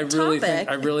topic. No, I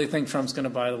really think Trump's going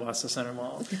to buy the Wausau Center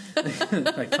Mall.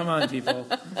 Like, come on, people.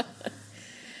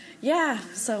 Yeah,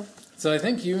 so I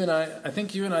think you and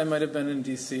I might have been in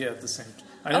D.C. at the same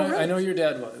time. Really? I know your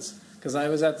dad was. Because I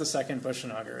was at the second Bush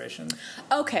inauguration.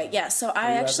 Okay, yeah. So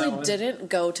I actually didn't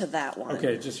go to that one.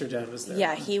 Okay, just your dad was there.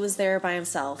 Yeah, he was there by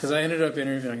himself. Because I ended up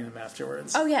interviewing him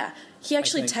afterwards. Oh, yeah. He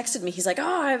actually texted me. He's like,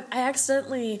 I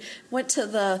accidentally went to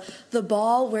the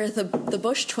ball where the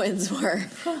Bush twins were.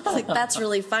 I was like, that's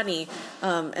really funny.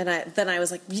 And I was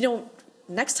like,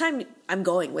 next time I'm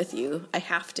going with you. I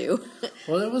have to.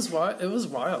 Well, it was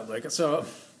wild. Like, so,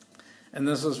 and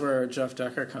this is where Jeff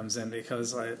Decker comes in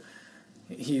because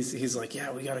he's like, yeah,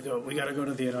 we gotta go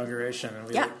to the inauguration,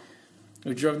 and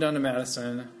we drove down to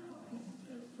Madison,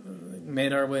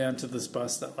 made our way onto this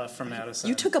bus that left from Madison.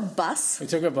 You took a bus? We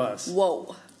took a bus.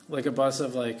 Whoa! Like a bus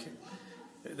of it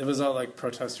was all like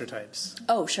protester types.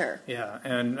 Oh sure. Yeah,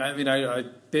 and I mean I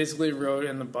basically rode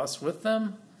in the bus with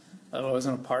them. I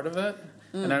wasn't a part of it,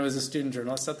 and I was a student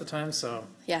journalist at the time, so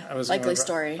yeah, I was likely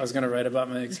story. I was going to write about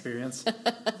my experience.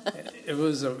 It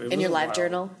was in your live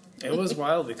journal. It was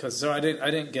wild because I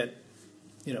didn't get,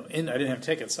 I didn't have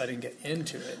tickets, so I didn't get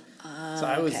into it. So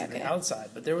I was outside,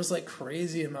 but there was like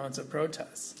crazy amounts of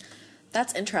protests.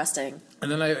 That's interesting.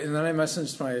 And then I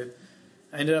messaged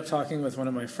I ended up talking with one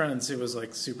of my friends who was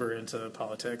like super into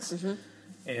politics,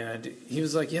 and he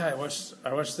was like, "Yeah, I watched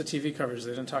the TV coverage.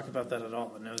 They didn't talk about that at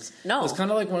all." And it was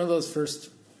kind of like one of those first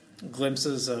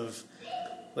glimpses of.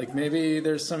 Like, maybe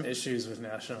there's some issues with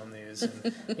national news.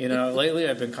 And, lately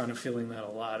I've been kind of feeling that a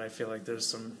lot. I feel like there's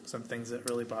some things that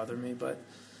really bother me, but...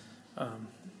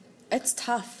 it's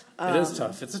tough. It is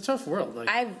tough. It's a tough world. Like,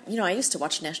 I used to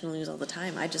watch national news all the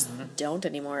time. I just don't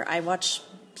anymore. I watch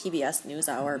PBS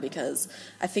NewsHour because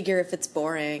I figure if it's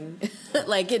boring,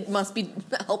 like, it must be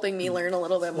helping me learn a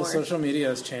little bit more. Well, social media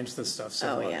has changed this stuff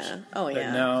so much. Oh,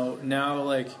 yeah. Now,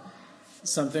 like,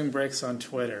 something breaks on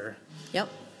Twitter. Yep.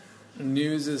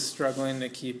 News is struggling to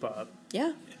keep up.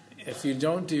 Yeah. If you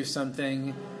don't do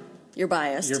something, you're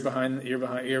biased. You're biased,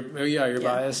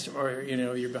 or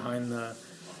you're behind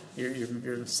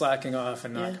you're slacking off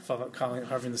and not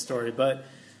covering the story. But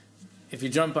if you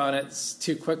jump on it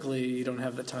too quickly, you don't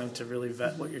have the time to really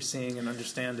vet what you're seeing and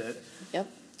understand it. Yep.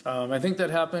 I think that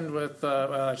happened with.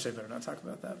 Well, actually, I better not talk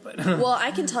about that. But well,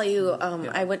 I can tell you.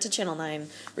 I went to Channel 9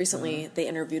 recently. They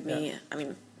interviewed me. Yeah. I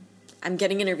mean, I'm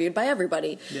getting interviewed by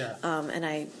everybody. Yeah.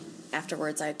 And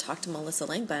afterwards, I talked to Melissa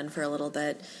Langben for a little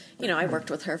bit. I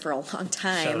worked with her for a long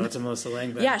time. Shout out to Melissa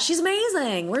Langben. Yeah, she's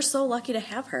amazing. We're so lucky to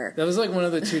have her. That was like one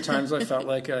of the two times I felt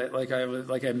like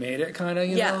I made it, kind of.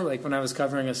 You know, like when I was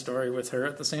covering a story with her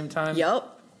at the same time. Yep.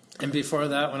 And before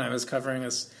that, when I was covering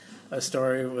a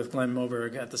story with Glenn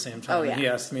Moberg at the same time, he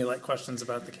asked me like questions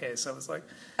about the case. I was like,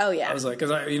 oh yeah. I was like,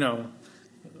 because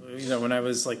when I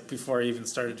was like, before I even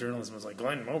started journalism, I was like,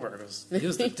 Glenn Moberg, he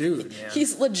was the dude, man.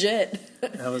 He's legit.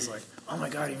 And I was like, oh my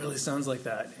God, he really sounds like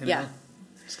that. Yeah.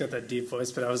 He's got that deep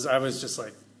voice, but I was just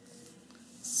like,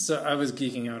 so I was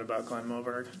geeking out about Glenn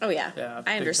Moberg. Oh, yeah. Yeah,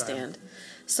 I understand.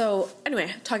 So,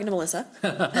 anyway, talking to Melissa.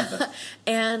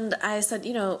 And I said,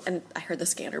 and I heard the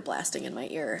scanner blasting in my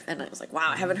ear. And I was like, wow,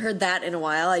 I haven't heard that in a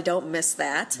while. I don't miss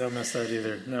that. Don't miss that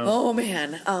either. No. Oh,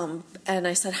 man. And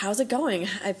I said, how's it going?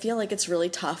 I feel like it's really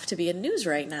tough to be in news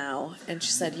right now. And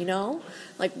she said,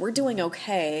 we're doing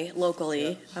okay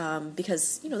locally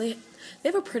because, they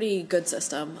have a pretty good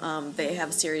system. They have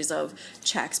a series of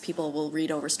checks. People will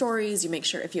read over stories. You make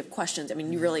sure if you have questions. I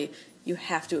mean, you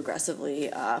have to aggressively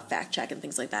fact check and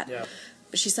things like that. Yeah.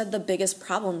 But she said the biggest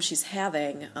problem she's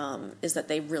having is that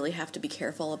they really have to be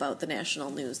careful about the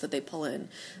national news that they pull in.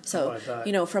 So,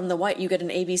 from the white, you get an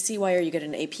ABC wire, you get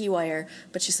an AP wire.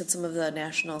 But she said some of the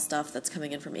national stuff that's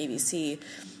coming in from ABC,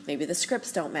 maybe the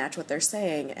scripts don't match what they're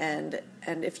saying. And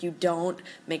if you don't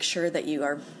make sure that you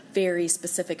are very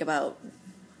specific about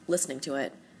listening to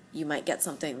it, you might get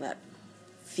something that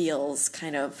feels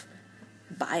kind of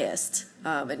biased,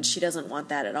 and she doesn't want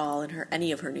that at all in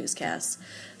any of her newscasts.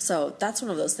 So that's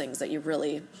one of those things that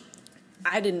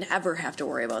I didn't ever have to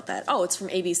worry about that. Oh, it's from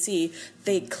ABC.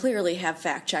 They clearly have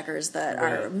fact checkers that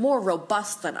are more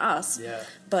robust than us. Yeah.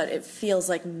 But it feels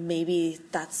like maybe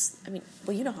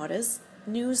you know how it is.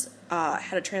 News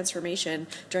had a transformation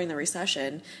during the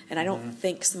recession, and I don't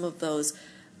think some of those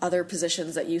other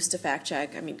positions that used to fact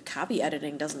check, copy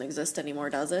editing doesn't exist anymore,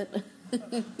 does it?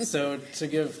 So to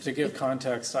give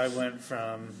context, I went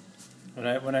from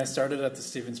when I started at the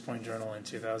Stevens Point Journal in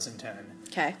 2010.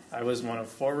 Okay. I was one of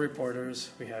 4 reporters.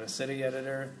 We had a city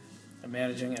editor, a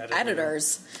managing editor,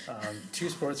 editors, 2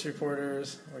 sports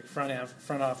reporters, like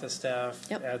front office staff,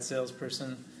 Yep. ad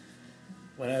salesperson.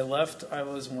 When I left, I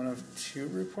was one of 2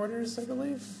 reporters, I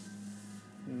believe,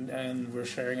 and we're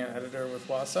sharing an editor with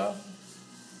Wausau.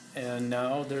 And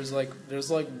now there's like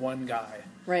one guy,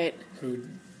 right? Who,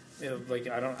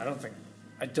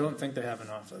 I don't think they have an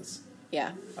office.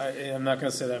 Yeah. I'm not going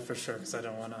to say that for sure because I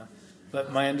don't want to.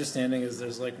 But my understanding is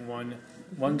there's like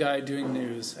one guy doing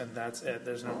news and that's it.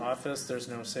 There's no office. There's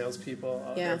no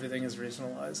salespeople. Yeah. Everything is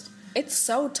regionalized. It's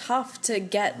so tough to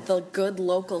get the good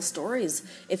local stories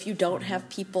if you don't have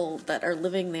people that are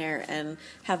living there and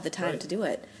have the time to do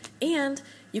it. And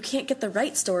you can't get the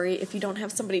right story if you don't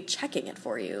have somebody checking it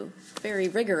for you very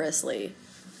rigorously.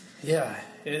 Yeah,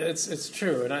 it's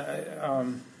true.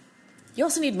 And you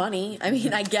also need money.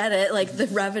 I get it. Like, the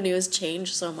revenue has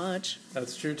changed so much.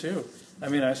 That's true, too.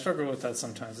 I struggle with that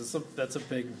sometimes. That's a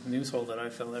big news hole that I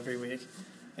fill every week.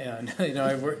 And,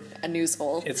 I work... A news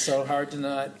hole. It's so hard to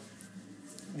not,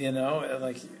 you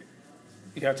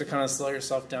have to kind of slow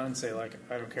yourself down and say, like,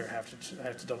 I don't care, I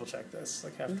have to double check this.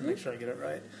 Like, I have to make sure I get it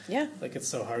right. Yeah. Like, it's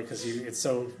so hard because it's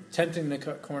so tempting to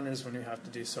cut corners when you have to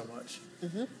do so much.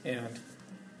 Mm-hmm. And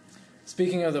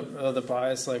speaking of the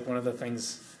bias, like, one of the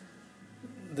things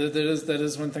that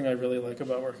is one thing I really like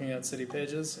about working at City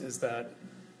Pages is that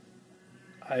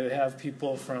I have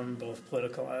people from both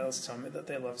political aisles tell me that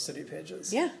they love City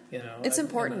Pages. Yeah. It's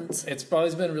important. It's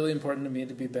always been really important to me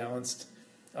to be balanced.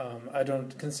 I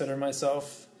don't consider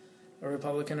myself a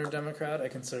Republican or Democrat. I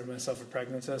consider myself a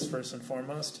pragmatist first and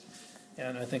foremost.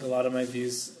 And I think a lot of my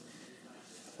views,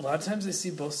 a lot of times I see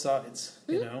both sides,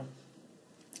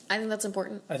 I think that's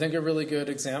important. I think a really good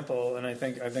example, and I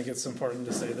think it's important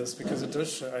to say this because it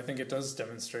does. I think it does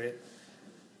demonstrate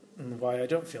why I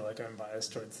don't feel like I'm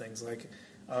biased towards things like.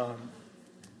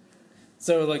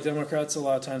 So, like, Democrats a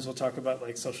lot of times will talk about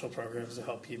like social programs to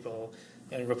help people,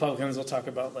 and Republicans will talk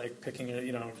about like picking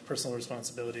personal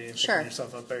responsibility and picking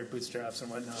yourself up by your bootstraps and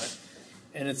whatnot.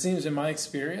 And it seems, in my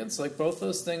experience, like both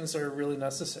those things are really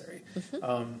necessary.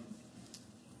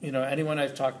 Mm-hmm. Anyone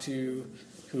I've talked to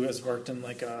who has worked in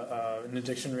like an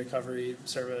addiction recovery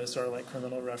service or like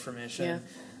criminal reformation,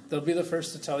 they'll be the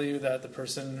first to tell you that the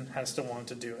person has to want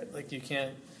to do it. Like, you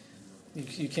can't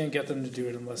get them to do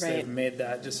it unless they've made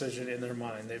that decision in their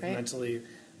mind. They've mentally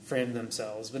framed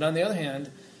themselves. But on the other hand,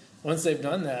 once they've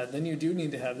done that, then you do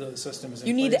need to have those systems in place.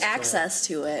 You need access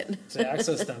to it. To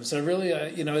access them. So really,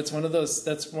 it's one of those,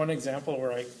 that's one example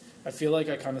where I feel like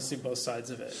I kind of see both sides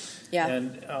of it. Yeah.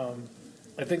 And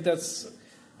I think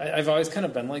I've always kind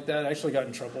of been like that. I actually got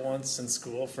in trouble once in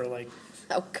school for like,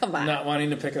 oh, come on, not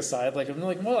wanting to pick a side. Like, I'm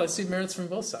like, well, I see merits from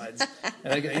both sides.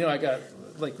 And I got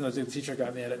like, the teacher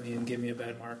got mad at me and gave me a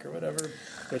bad mark or whatever,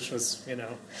 which was,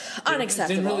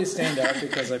 unacceptable. Didn't really stand out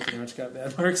because I pretty much got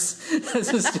bad marks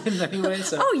as a student anyway.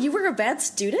 So. Oh, you were a bad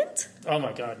student? Oh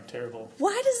my God, terrible.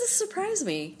 Why does this surprise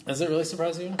me? Does it really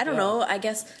surprise you? I don't know. I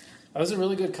guess I was a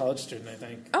really good college student, I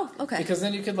think. Oh, okay. Because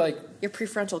then you could like... Your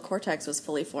prefrontal cortex was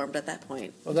fully formed at that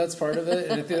point. Well, that's part of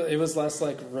it. And it was less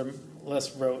like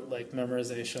less rote, like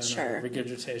memorization Sure. or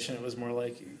regurgitation. It was more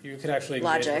like you could actually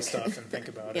engage Logic. with stuff and think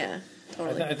about it. Yeah,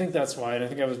 totally. I think that's why. And I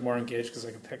think I was more engaged because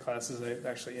I could pick classes that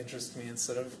actually interest me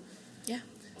instead of... Yeah.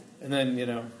 And then,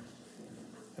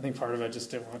 I think part of it I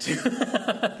just didn't want to.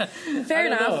 Fair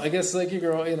enough. Know. I guess like you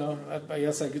grow, I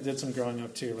guess I did some growing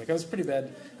up too. Like I was a pretty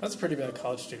bad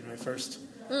college student my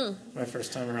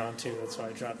first time around too. That's why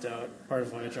I dropped out. Part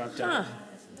of why I dropped out.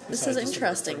 This is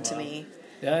interesting to me.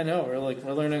 Yeah, I know. We're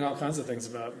learning all kinds of things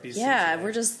about BC. Yeah, today.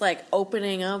 we're just like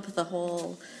opening up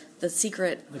the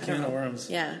secret. The can of worms.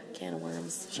 Yeah, can of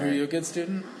worms. Sure. Were you a good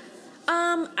student?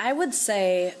 I would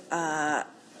say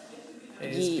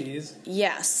A's, B's?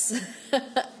 Yes.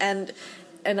 and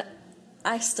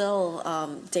I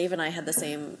still Dave and I had the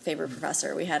same favorite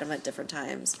professor. We had him at different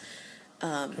times.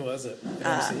 Who was it?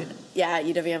 MC? Yeah,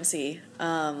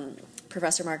 UWMC.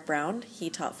 Professor Mark Brown. He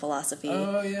taught philosophy.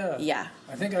 Oh yeah. Yeah.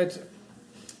 I think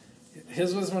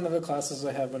his was one of the classes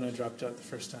I had when I dropped out the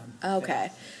first time. Okay.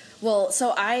 Yeah. Well,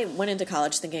 so I went into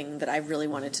college thinking that I really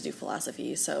wanted to do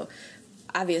philosophy. So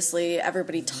obviously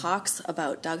everybody talks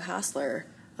about Doug Hostler.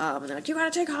 And they're like, you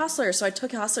got to take Hostler. So I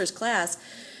took Hostler's class,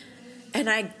 and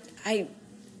I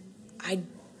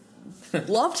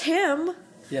loved him.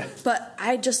 Yeah. But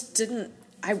I just didn't.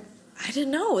 I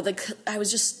didn't know. I was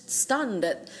just stunned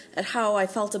at how I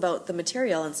felt about the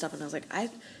material and stuff. And I was like,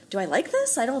 do I like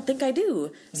this? I don't think I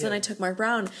do. So then I took Mark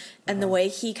Brown, and the way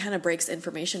he kind of breaks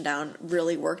information down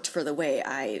really worked for the way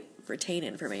I retain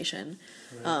information.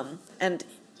 Right. And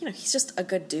he's just a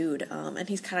good dude, and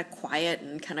he's kind of quiet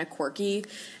and kind of quirky,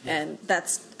 and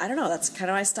that's kind of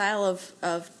my style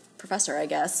of professor, I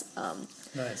guess.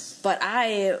 Nice. But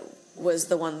I was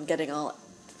the one getting all...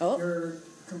 Oh. Your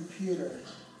computer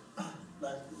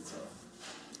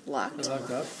Locked. We're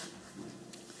locked up.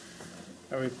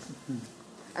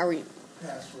 Are we...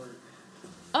 Password.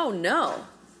 Oh, no.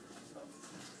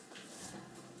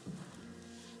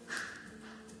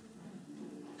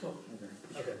 Cool.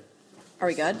 Okay. Are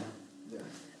we good? Yeah.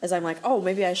 As I'm like, oh,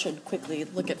 maybe I should quickly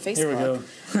look at Facebook. Here we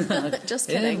go. Just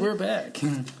kidding. And we're back.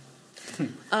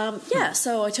 Yeah,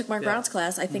 so I took Mark Brown's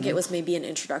class. I think it was maybe an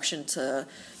introduction to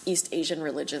East Asian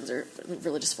religions or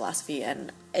religious philosophy,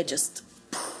 and I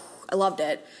loved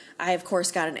it. I, of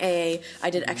course, got an A. I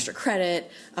did extra credit,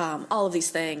 all of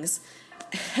these things.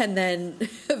 And then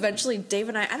eventually Dave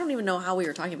and I don't even know how we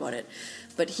were talking about it,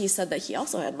 but he said that he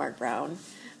also had Mark Brown.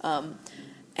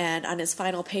 And on his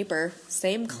final paper,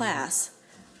 same class,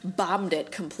 bombed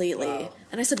it completely. Wow.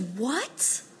 And I said,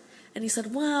 what? And he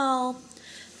said, well,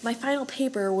 my final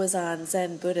paper was on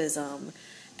Zen Buddhism,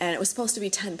 and it was supposed to be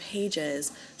 10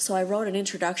 pages, so I wrote an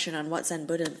introduction on what Zen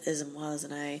Buddhism was,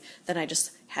 and then I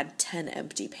just had 10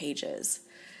 empty pages.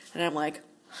 And I'm like,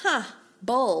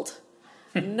 bold.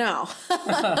 No.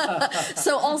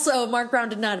 So also, Mark Brown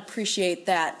did not appreciate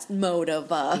that mode of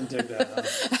Dig that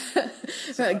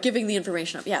up. giving the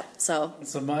information up. Yeah, so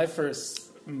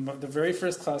the very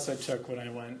first class I took when I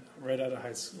went right out of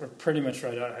high school, or pretty much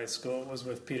right out of high school, was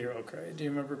with Peter Okray. Do you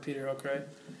remember Peter Okray?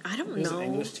 I don't know. He was an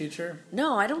English teacher.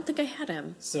 No, I don't think I had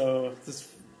him. So this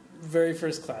very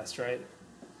first class, right?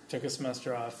 Took a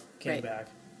semester off, came back.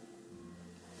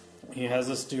 He has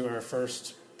us do our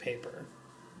first paper.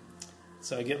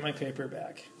 So I get my paper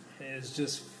back, and it is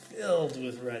just filled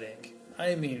with red ink.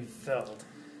 I mean, filled.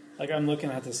 Like, I'm looking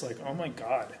at this like, oh my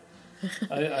God.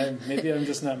 Maybe I'm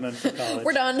just not meant for college.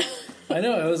 We're done. I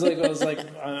know. I was like,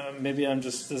 maybe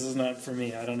this is not for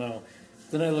me. I don't know.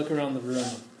 Then I look around the room.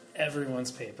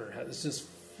 Everyone's paper is just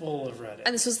full of red ink.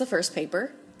 And this was the first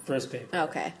paper? First paper.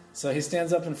 Okay. So he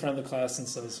stands up in front of the class and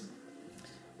says,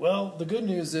 well, the good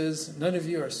news is none of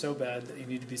you are so bad that you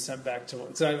need to be sent back to...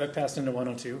 So I passed into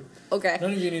 102. Okay.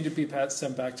 None of you need to be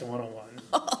sent back to 101.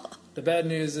 The bad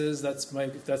news is that's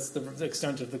the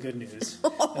extent of the good news.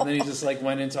 And then he just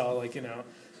went into all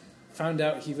found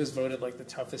out he was voted the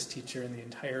toughest teacher in the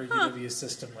entire UW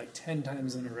system 10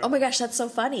 times in a row. Oh my gosh, that's so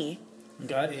funny.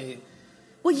 Got a...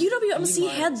 Well, UWMC B-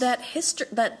 had that history,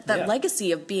 that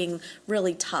legacy of being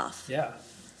really tough. Yeah.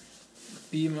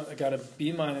 I got a B-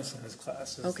 in his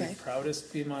class. It was the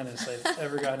proudest B- I've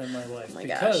ever gotten in my life. Oh my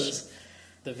because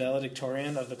the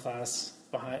valedictorian of the class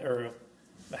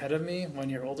ahead of me, 1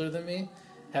 year older than me,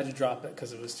 had to drop it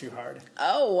because it was too hard.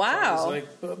 Oh, wow. So it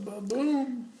was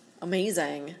boom.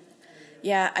 Amazing.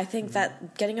 Yeah, I think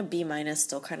that getting a B-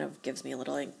 still kind of gives me a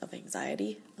little of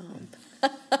anxiety.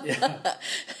 Yeah.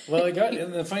 Well,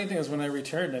 and the funny thing is when I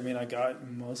returned, I got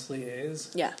mostly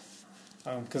A's. Yeah.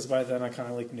 Because by then I kind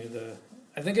of knew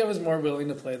I think I was more willing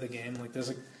to play the game.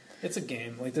 it's a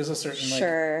game. Like there's a certain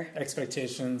Sure. like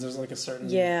expectations. There's like a certain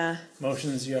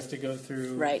motions you have to go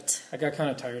through. Right. I got kind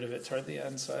of tired of it toward the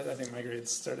end, so I think my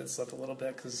grades started to slip a little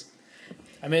bit because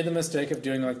I made the mistake of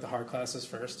doing like the hard classes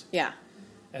first. Yeah.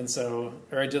 And so,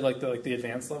 or I did like the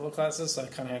advanced level classes, so I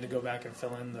kind of had to go back and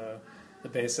fill in the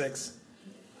basics.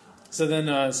 So then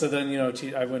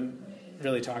I wouldn't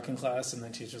really talk in class, and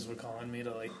then teachers would call on me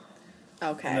to like.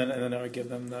 Okay. And then I would give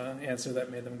them the answer that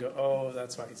made them go, oh,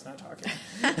 that's why he's not talking.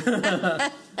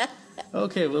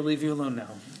 Okay, we'll leave you alone now.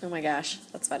 Oh my gosh,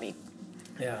 that's funny.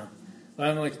 Yeah.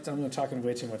 Well, I'm talking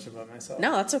way too much about myself.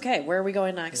 No, that's okay. Where are we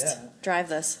going next? Yeah. Drive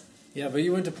this. Yeah, but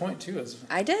you went to Point too.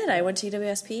 I did. I went to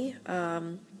UWSP.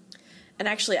 And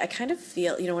actually, I kind of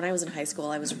feel, when I was in high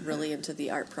school, I was really into the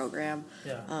art program.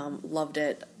 Yeah. Loved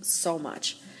it so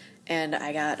much. And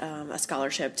I got a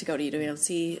scholarship to go to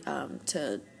UWMC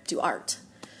to do art.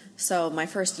 So my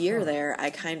first year there, I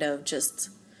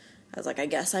was like, I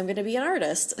guess I'm going to be an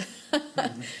artist.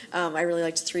 I really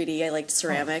liked 3D. I liked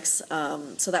ceramics.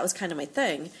 So that was kind of my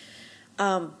thing.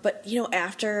 But,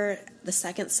 after the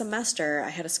second semester, I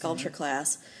had a sculpture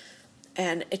class,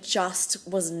 and it just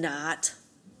was not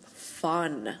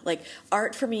fun. Like,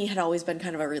 art for me had always been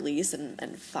kind of a release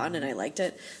and fun, and I liked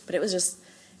it. But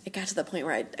it got to the point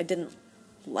where I didn't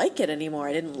like it anymore.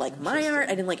 I didn't like my art.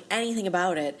 I didn't like anything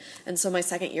about it. And so my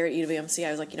second year at UWMC,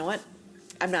 I was like, you know what?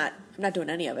 I'm not doing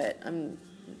any of it.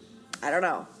 I don't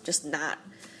know, just not.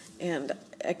 And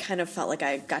I kind of felt like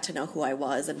I got to know who I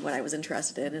was and what I was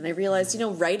interested in. And I realized,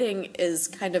 writing is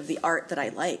kind of the art that I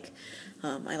like.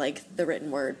 I like the written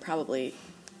word probably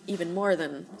even more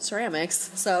than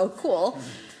ceramics. So cool.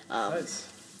 Nice.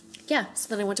 Yeah. So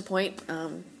then I went to Point,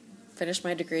 finished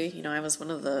my degree. I was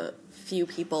one of the few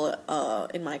people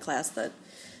in my class that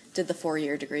did the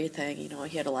 4-year degree thing.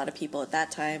 He had a lot of people at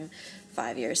that time,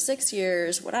 5 years, 6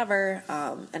 years, whatever.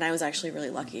 And I was actually really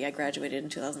lucky. I graduated in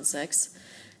 2006.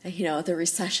 And, the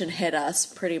recession hit us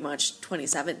pretty much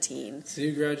 2017. So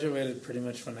you graduated pretty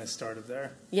much when I started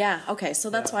there. Yeah, okay.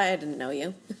 So that's why I didn't know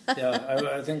you.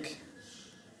 Yeah, I think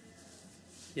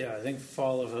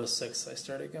fall of 06 I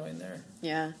started going there.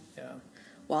 Yeah. Yeah.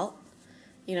 Well,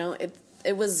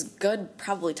 it was good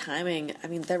probably timing. I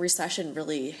mean, the recession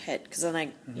really hit because then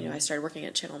I started working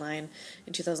at Channel 9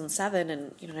 in 2007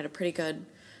 and, I had a pretty good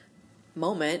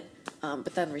moment,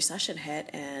 but then recession hit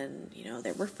and,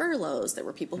 there were furloughs, there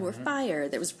were people who were fired.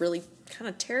 That was really kind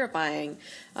of terrifying.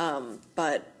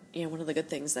 But, one of the good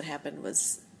things that happened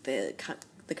was the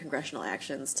congressional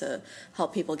actions to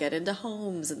help people get into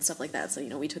homes and stuff like that. So,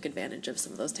 we took advantage of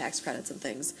some of those tax credits and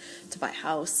things to buy a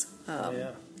house.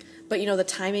 But, the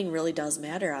timing really does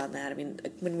matter on that. I mean,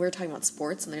 when we're talking about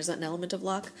sports and there's an element of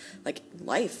luck, like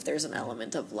life, there's an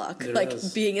element of luck. There like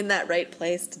is. Being in that right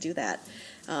place to do that.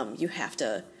 You have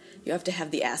to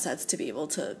have the assets to be able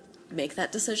to make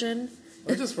that decision.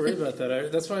 I just worry about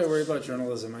that. That's why I worry about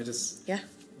journalism. I just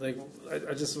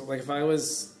if I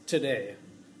was today,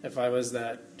 if I was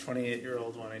that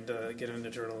 28-year-old wanting to get into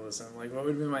journalism, like what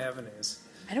would be my avenues?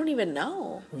 I don't even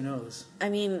know. Who knows? I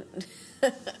mean,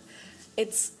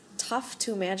 it's tough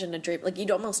to imagine a dream. Like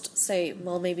you'd almost say,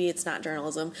 well, maybe it's not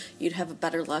journalism. You'd have a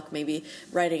better luck maybe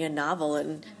writing a novel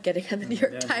and getting on the New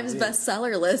York Times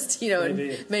bestseller list,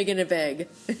 and making it big.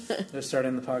 They're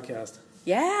starting the podcast.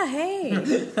 Yeah, hey.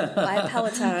 Buy a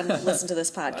Peloton, listen to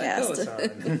this podcast.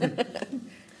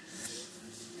 Peloton.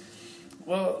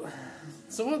 Well,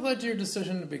 so what led to your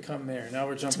decision to become mayor? Now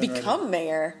we're jumping to become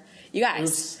mayor. You guys.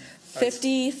 Oops.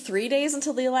 53 days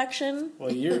until the election. Well,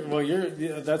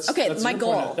 that's okay. That's my your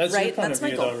goal, point that's right? your point That's of my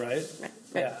view, goal, though, right?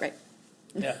 Right.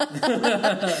 Yeah.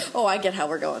 Oh, I get how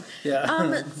we're going.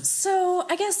 Yeah. So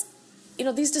I guess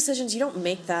these decisions you don't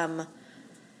make them.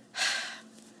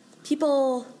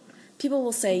 People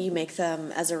will say you make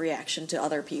them as a reaction to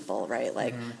other people, right?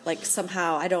 Like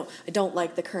somehow I don't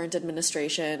like the current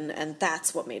administration, and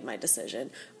that's what made my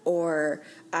decision, or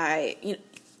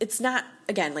it's not,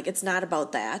 again, like it's not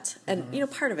about that. And,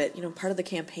 part of it, part of the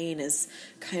campaign is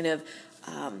kind of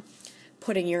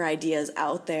putting your ideas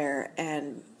out there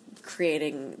and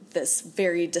creating this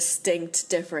very distinct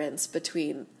difference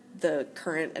between the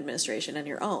current administration and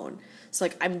your own. So,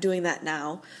 like, I'm doing that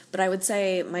now, but I would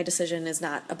say my decision is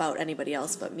not about anybody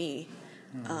else but me.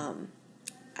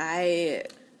 I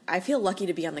feel lucky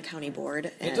to be on the county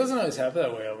board. It doesn't always happen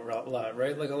that way a lot,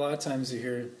 right? Like, a lot of times you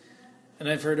hear... And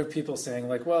I've heard of people saying,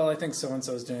 like, well, I think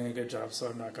so-and-so is doing a good job, so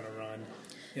I'm not going to run.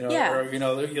 You know, Yeah. or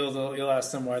you'll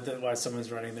ask them why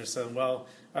someone's running. They're saying, well,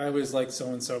 I was like so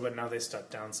and so, but now they stepped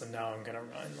down, so now I'm gonna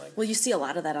run. Like, well, you see a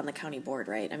lot of that on the county board,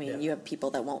 right? I mean, Yeah. you have people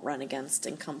that won't run against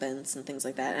incumbents and things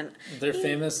like that, and they're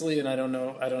famously, and I don't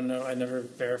know, I never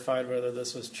verified whether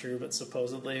this was true, but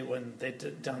supposedly when they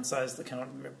downsized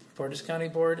the Portage County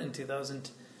Board in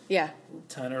 2010 yeah,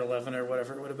 or 11 or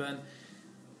whatever it would have been,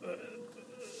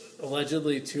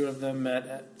 allegedly two of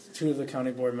the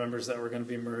county board members that were going to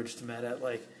be merged met at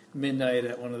like midnight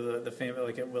at one of the famous,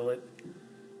 like at Willett,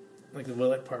 like the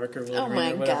Willett Park or Willett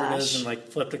Arena, whatever it is, and like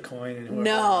flipped a coin and whoever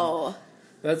no. won.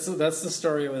 That's the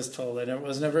story I was told. I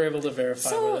was never able to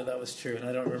verify whether that was true, and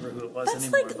I don't remember who it was That's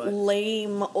anymore. like but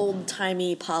lame,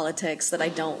 old-timey politics that I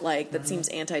don't like. That seems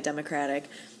anti-democratic.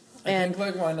 I think,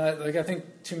 like, why not? Like, I think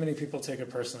too many people take it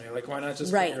personally. Like, why not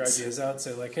just put your ideas out?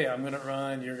 Say, like, hey, I'm going to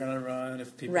run. You're going to run.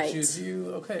 If people choose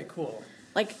you, okay, cool.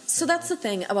 Like, so that's the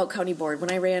thing about county board.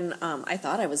 When I ran, I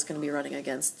thought I was going to be running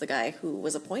against the guy who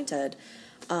was appointed.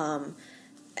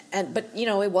 But you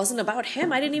know, it wasn't about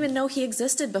him. I didn't even know he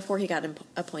existed before he got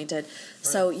appointed. Right.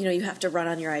 So, you know, you have to run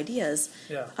on your ideas.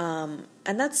 Yeah.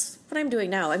 And that's what I'm doing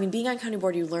now. I mean, being on county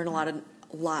board, you learn a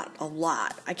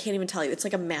lot. I can't even tell you. It's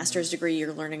like a master's degree.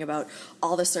 You're learning about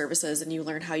all the services, and you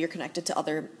learn how you're connected to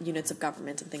other units of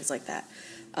government and things like that.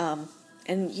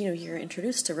 And, you know, you're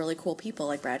introduced to really cool people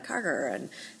like Brad Carter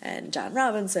and John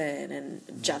Robinson and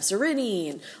Jeff Zerini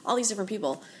and all these different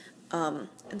people. And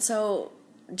so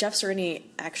Jeff Zerini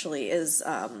actually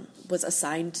was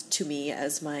assigned to me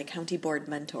as my county board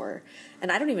mentor.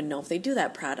 And I don't even know if they do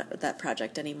that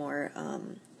project anymore.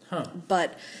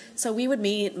 But so we would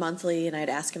meet monthly, and I'd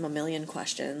ask him a million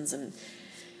questions, and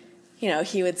you know,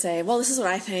 he would say, well, this is what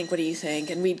I think, what do you think?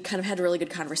 And we'd kind of had a really good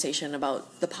conversation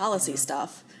about the policy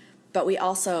stuff. But we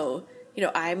also, you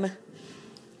know, I'm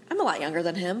a lot younger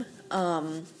than him.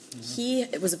 He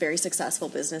was a very successful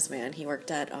businessman. He worked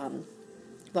at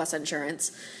Wausau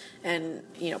Insurance and,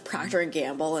 you know, Procter and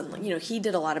Gamble, and, you know, he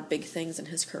did a lot of big things in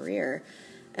his career.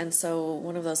 And so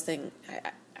one of those things,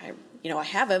 I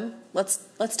have him.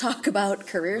 Let's talk about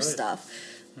career stuff.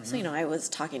 So, you know, I was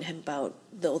talking to him about,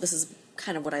 this is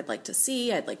kind of what I'd like to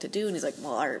see, I'd like to do. And he's like,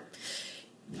 well,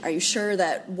 are you sure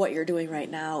that what you're doing right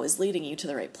now is leading you to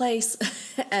the right place?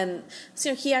 And so,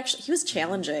 you know, he was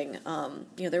challenging.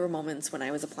 You know, there were moments when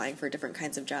I was applying for different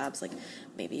kinds of jobs, like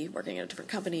maybe working at a different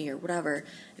company or whatever.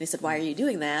 And he said, why are you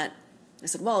doing that? I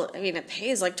said, well, I mean, it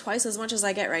pays like twice as much as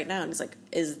I get right now. And he's like,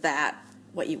 is that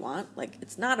what you want? Like,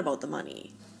 it's not about the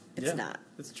money. It's not.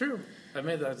 It's true. I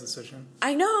made that decision.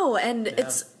 I know, and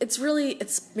it's really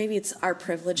maybe it's our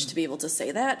privilege to be able to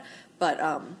say that,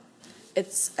 but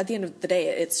it's at the end of the day,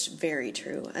 it's very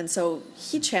true. And so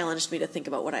he challenged me to think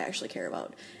about what I actually care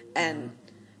about. And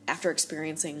after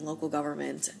experiencing local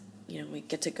government, you know, we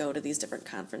get to go to these different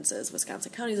conferences,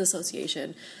 Wisconsin Counties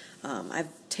Association. I've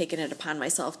taken it upon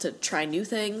myself to try new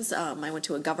things. I went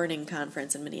to a governing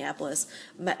conference in Minneapolis,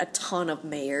 met a ton of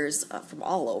mayors from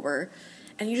all over.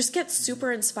 And you just get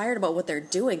super inspired about what they're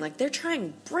doing. Like, they're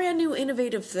trying brand new,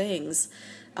 innovative things.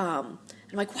 I'm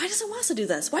like, why doesn't Wausau do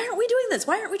this? Why aren't we doing this?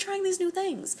 Why aren't we trying these new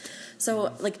things?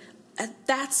 So, like,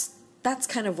 that's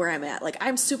kind of where I'm at. Like,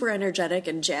 I'm super energetic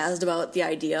and jazzed about the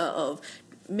idea of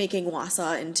making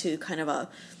Wausau into kind of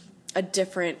a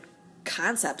different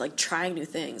concept, like trying new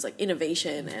things, like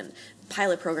innovation and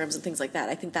pilot programs and things like that.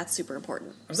 I think that's super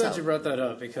important. I'm glad you brought that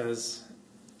up because,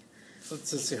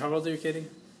 let's see, how old are you, Katie?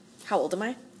 How old am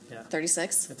I? Yeah.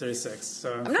 36. 36.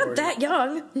 So I'm not that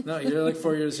young. No, you're like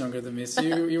 4 years younger than me. So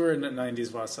you were a 90s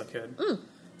Wausau kid.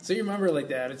 So you remember like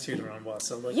the attitude around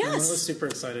Wausau. Like, yes. I was super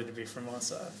excited to be from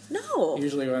Wausau. No.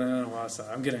 Usually when I'm in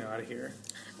Wausau, I'm getting out of here.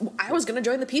 I was going to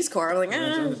join the Peace Corps. I was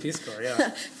like, join the Peace Corps,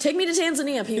 yeah. Take me to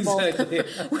Tanzania, people. Exactly.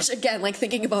 Which, again, like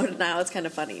thinking about it now, it's kind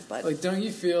of funny. But like, don't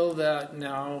you feel that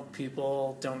now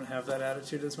people don't have that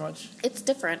attitude as much? It's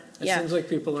different. It seems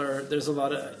like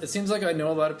it seems like I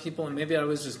know a lot of people, and maybe I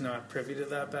was just not privy to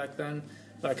that back then,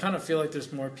 but I kind of feel like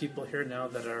there's more people here now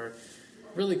that are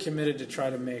really committed to try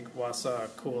to make Wausau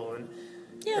cool. And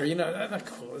or, you know, not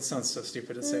cool. It sounds so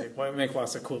stupid to say. Why make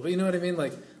Wausau cool? But you know what I mean?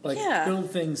 Like build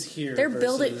things here. They're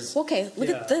building. Okay, look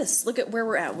at this. Look at where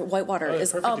we're at. Whitewater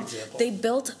is. Example. They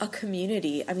built a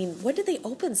community. I mean, when did they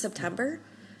open? September.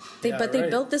 They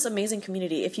built this amazing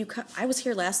community. I was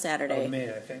here last Saturday. May,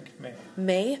 I think.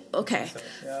 May. Okay. So,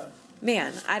 yeah.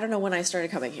 Man, I don't know when I started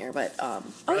coming here, but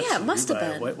it must have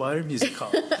been Whitewater Music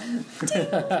Hall.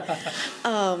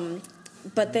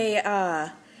 But they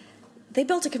they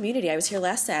built a community. I was here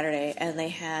last Saturday, and they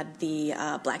had the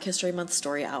Black History Month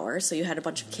story hour. So you had a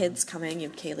bunch of kids coming. You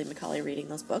had Kaylee McCauley reading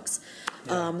those books.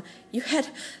 Yeah.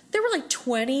 There were like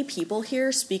 20 people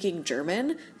here speaking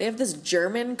German. They have this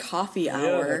German coffee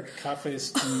hour. Yeah,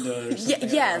 Kaffeestunde or something.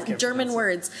 Yeah, I can't German pronounce it.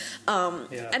 words.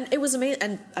 And it was amazing.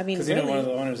 And I mean, Because really, one of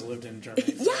the owners lived in Germany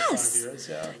for Yes. 5 years.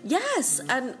 Yeah. Yes,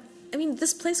 and I mean,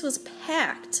 this place was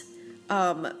packed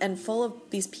and full of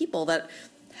these people that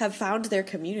have found their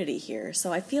community here.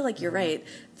 So I feel like you're right.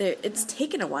 It's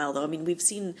taken a while, though. I mean, we've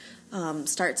seen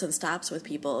starts and stops with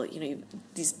people.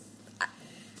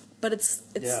 But it's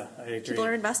Yeah, I agree. people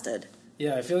are invested.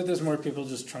 Yeah, I feel like there's more people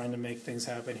just trying to make things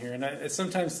happen here. And I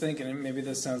sometimes think, and maybe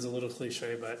this sounds a little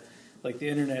cliche, but like the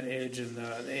internet age and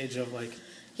the age of like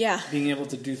being able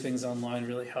to do things online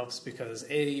really helps because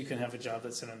A, you can have a job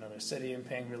that's in another city and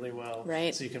paying really well.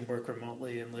 Right. So you can work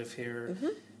remotely and live here.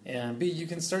 And B, you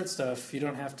can start stuff. You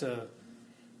don't have to,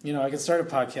 I can start a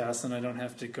podcast and I don't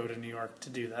have to go to New York to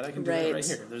do that. I can do that right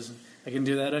here. I can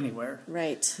do that anywhere.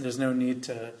 Right. There's no need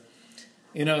to,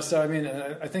 so I mean,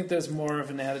 I think there's more of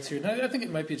an attitude, and I think it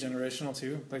might be generational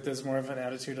too. Like there's more of an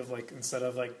attitude of like, instead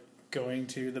of like going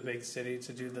to the big city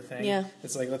to do the thing,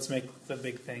 it's like, let's make the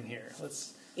big thing here.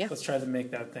 Let's try to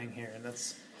make that thing here. And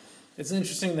it's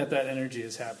interesting that energy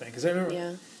is happening. Because I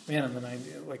remember, man, in the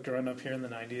 90s, like growing up here in the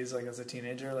 90s, like as a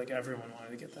teenager, like everyone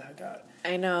wanted to get the heck out.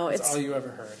 I know. That's all you ever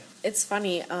heard. It's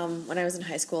funny. When I was in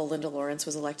high school, Linda Lawrence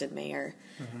was elected mayor.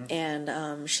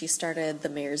 And she started the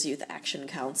Mayor's Youth Action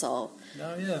Council.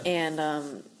 Oh, yeah. And,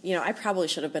 I probably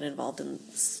should have been involved in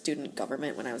student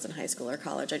government when I was in high school or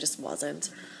college. I just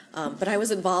wasn't. But I was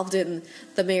involved in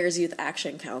the Mayor's Youth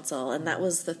Action Council, and that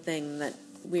was the thing that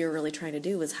we were really trying to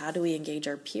do was how do we engage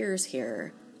our peers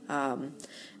here?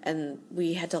 And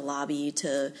we had to lobby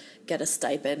to get a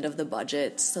stipend of the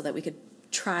budget so that we could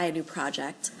try a new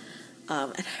project.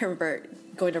 And I remember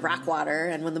going to Rockwater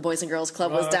and when the Boys and Girls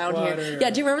Club was down here. Yeah,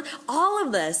 do you remember all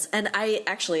of this? And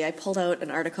I pulled out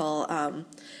an article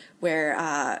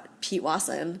where Pete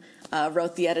Wausome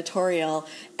wrote the editorial,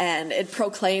 and it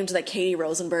proclaimed that Katie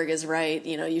Rosenberg is right.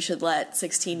 You should let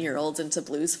 16-year-olds into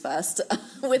Blues Fest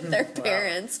with their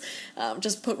parents.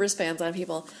 Just put wristbands on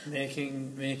people.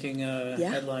 Making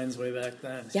headlines way back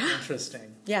then. Yeah.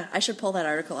 Interesting. Yeah, I should pull that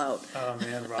article out. Oh,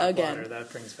 man, Rockwater, that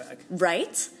brings back.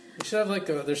 Right? We should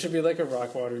have there should be like a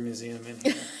Rockwater museum in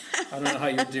here. I don't know how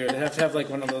you do it. It'd have to have like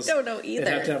one of those. I don't know either.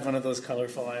 They'd have to have one of those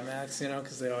colorful IMAX,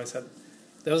 because they always had.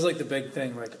 That was like the big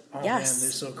thing. Like, man, they're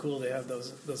so cool. They have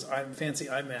those fancy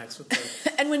IMAX with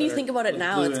the. And when you think about it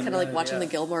now, it's kind of like watching the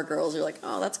Gilmore Girls. You're like,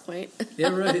 oh, that's quaint. Yeah,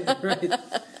 right.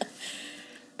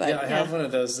 But I have one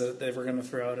of those that they were going to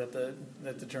throw out at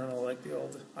the Journal, like the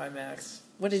old IMAX.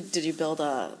 What did you build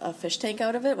a fish tank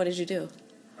out of it? What did you do?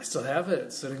 I still have it.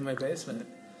 It's sitting in my basement.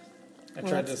 I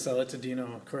tried to sell it to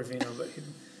Dino Corvino, but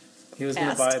he was going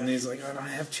to buy it, and he's like, oh, no, I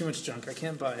have too much junk. I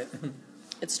can't buy it.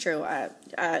 It's true.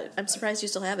 I'm surprised you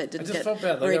still have it. I just felt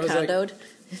bad. Like, I was condoed?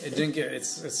 Like, it didn't get.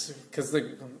 It's because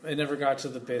it never got to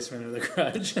the basement or the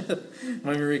garage.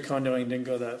 My Marie Kondoing didn't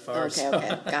go that far. Okay.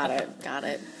 Got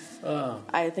it.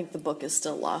 I think the book is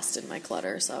still lost in my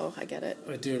clutter, so I get it.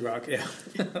 But dude,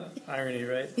 irony,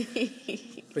 right?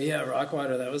 But yeah,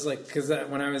 Rockwater. That was like because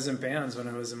when I was in bands, when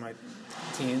I was in my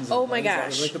teens. Oh my gosh, that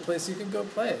was like the place you could go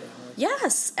play.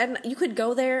 Yes, and you could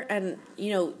go there, and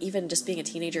even just being a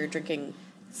teenager drinking.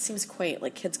 Seems quaint.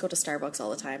 Like kids go to Starbucks all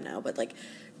the time now, but like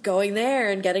going there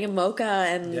and getting a mocha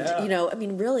and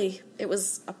really, it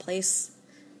was a place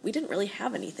we didn't really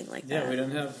have anything like that. Yeah, we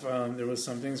didn't have. There was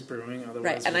Something's Brewing, otherwise.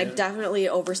 Right, and I definitely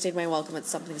overstayed my welcome at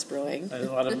Something's Brewing. A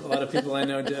lot of people I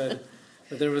know did,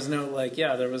 but there was no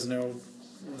there was no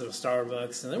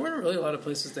Starbucks, and there weren't really a lot of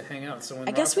places to hang out. So when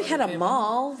I guess we had a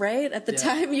mall, right? At the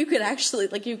time, you could actually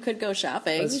you could go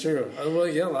shopping. That's true. Well,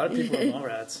 yeah, a lot of people are mall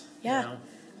rats. Yeah.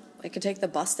 I could take the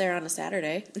bus there on a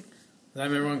Saturday. I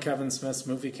remember when Kevin Smith's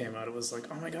movie came out, it was like,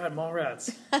 oh my God, mall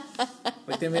rats.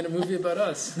 Like they made a movie about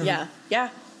us. Yeah.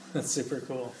 That's super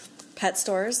cool. Pet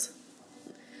stores.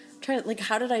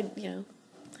 How did I,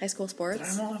 high school sports.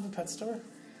 Did our mall have a pet store?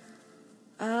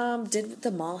 Did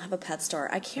the mall have a pet store?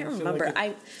 I can't remember.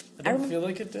 I don't feel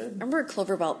like it did. I remember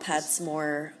Cloverbelt Pets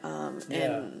more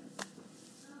in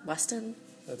Weston.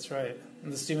 That's right.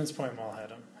 And the Stevens Point Mall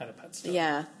had a pet store.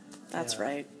 Yeah, that's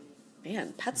right.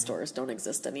 Man, pet stores don't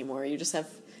exist anymore. You just have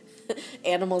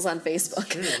animals on Facebook.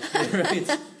 True.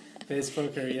 Right.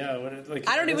 Facebook or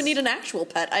I don't even need an actual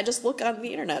pet. I just look on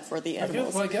the internet for the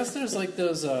animals. I guess there's like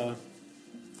those. I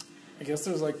guess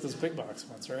there's like those big box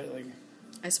ones, right? Like.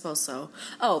 I suppose so.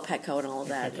 Oh, Petco and all of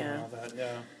that. Petco and all that,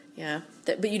 yeah. Yeah.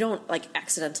 But you don't, like,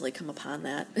 accidentally come upon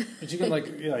that. But you can, like,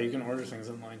 you can order things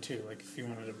online, too. Like, if you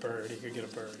wanted a bird, you could get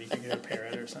a bird. You could get a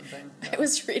parrot or something. Yeah. I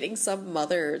was reading some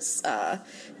mother's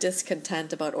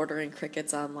discontent about ordering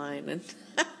crickets online, and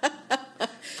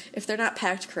if they're not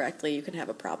packed correctly, you can have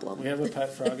a problem. We have a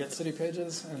pet frog at City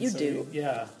Pages. And You do?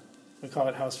 We call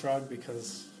it house frog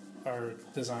because our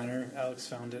designer, Alex,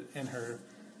 found it in her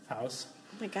house.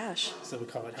 Oh my gosh. So we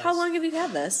call it house. How long have you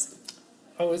had this?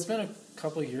 Oh, it's been a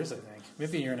couple of years, I think.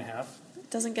 Maybe a year and a half.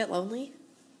 Doesn't get lonely?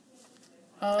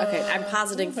 Okay, I'm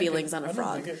positing feelings on a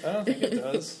frog. I don't think it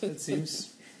does. It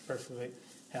seems perfectly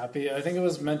happy. I think it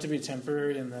was meant to be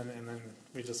temporary, and then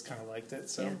we just kind of liked it.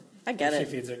 So Yeah, I get she it.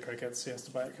 feeds it crickets. She has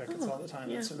to buy it crickets all the time.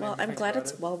 Yeah. That's what Well, made me I'm think glad about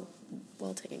it's it.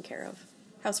 well taken care of.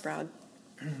 House frog.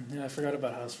 Yeah, I forgot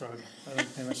about house frog. I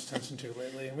don't pay much attention to it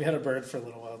lately. We had a bird for a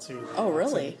little while too. Oh, Alex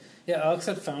really? Alex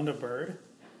had found a bird.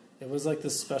 It was like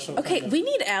this special. Okay, kind of, we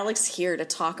need Alex here to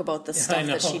talk about the I stuff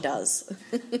know. that she does.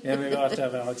 Yeah, maybe I'll have to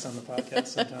have Alex on the podcast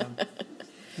sometime.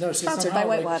 No, she Sponsored somehow, by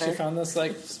Whitewater. She found this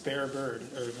like spare bird,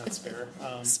 or not spare,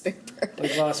 Spare bird.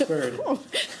 like lost bird,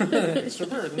 extra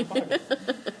bird in the pocket.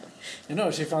 And no,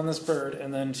 she found this bird,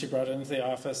 and then she brought it into the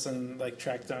office and like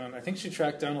tracked down. I think she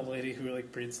tracked down a lady who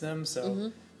like breeds them.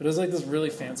 So, but it was like this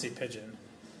really fancy pigeon.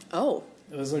 Oh,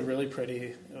 It was like really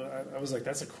pretty. I was like,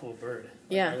 that's a cool bird. Like,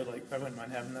 Yeah. I wouldn't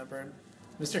mind having that bird.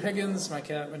 Mr. Higgins, my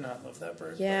cat, would not love that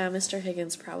bird. yeah, Mr.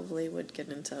 Higgins probably would get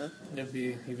into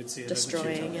He would see it destroying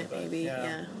as a it, cute toy, but maybe.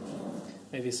 Yeah.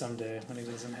 Maybe someday when he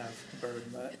doesn't have a bird.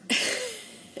 But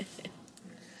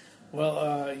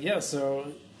well,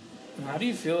 so how do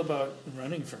you feel about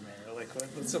running for mayor? Like,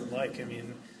 what's it like? I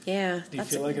mean, Yeah. do you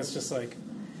feel like it's just like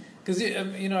because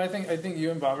I think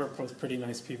you and Bob are both pretty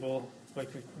nice people. Like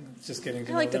just getting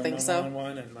to I like know to them think so.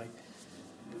 one-on-one and like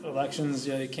elections.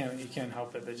 Yeah, you can't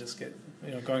help it. They just get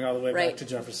going all the way Right. back to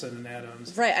Jefferson and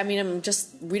Adams. Right. I mean,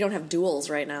 we don't have duels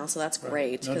right now, so that's Right.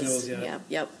 great. No 'cause- duels yet.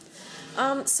 Yeah.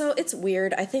 Yep. So it's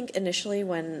weird. I think initially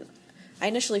when I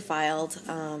filed,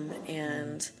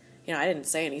 and I didn't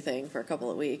say anything for a couple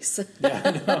of weeks. Yeah,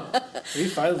 I know. We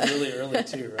filed really early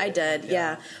too, right? I did.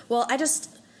 Yeah. Well,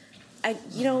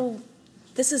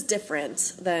 this is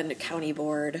different than county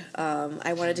board.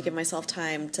 I wanted to give myself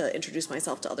time to introduce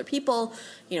myself to other people.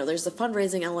 There's the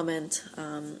fundraising element.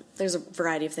 There's a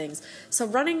variety of things. So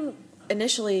running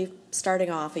initially, starting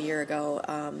off a year ago,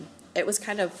 it was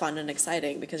kind of fun and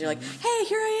exciting because you're like, hey,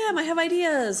 here I am. I have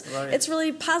ideas. Right. It's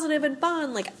really positive and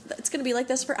fun. Like, it's going to be like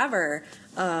this forever.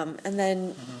 And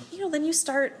then, then you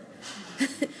start...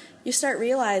 You start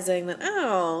realizing that,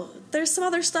 there's some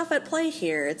other stuff at play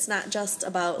here. It's not just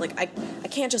about, like, I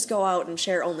can't just go out and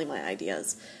share only my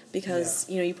ideas because,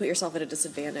 you put yourself at a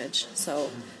disadvantage. So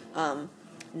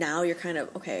now you're kind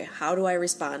of, okay, how do I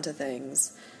respond to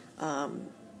things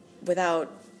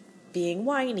without being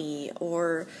whiny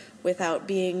or without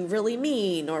being really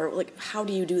mean or, like, how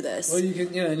do you do this? Well, you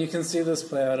can, and you can see this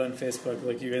play out on Facebook.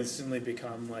 Like, you instantly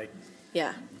become, like,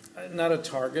 Yeah. not a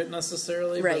target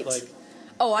necessarily, Right. but, like,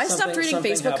 Oh, I stopped reading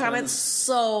something Facebook comments happens.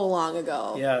 so long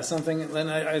ago. Yeah, something. Then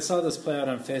I saw this play out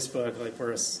on Facebook, like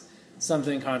where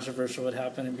something controversial would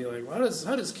happen, and be like, "How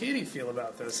does Katie feel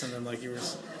about this?" And then like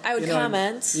I would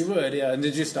comment. You would, yeah. And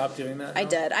did you stop doing that? I now?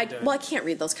 did. You did. Well, I can't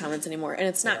read those comments anymore, and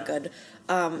it's not good.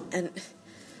 And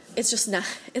it's just not.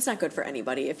 It's not good for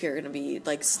anybody if you're going to be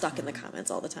like stuck in the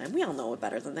comments all the time. We all know it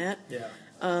better than that. Yeah.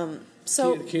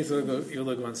 So Keith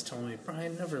Ulig once told me,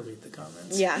 "Brian, never read the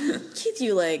comments." yeah, Keith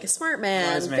Ulig, smart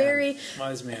man, Wise man. very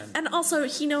Wise man. and also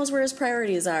he knows where his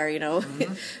priorities are.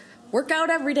 Work out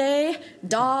every day,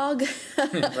 dog,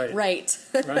 right.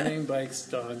 Running, bikes,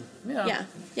 dog. Yeah.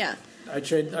 Yeah. I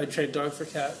trade dog for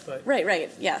cat, but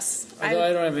Right. Yes. although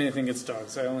I don't have anything against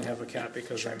dogs, I only have a cat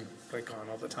because I'm like gone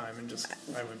all the time and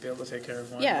I wouldn't be able to take care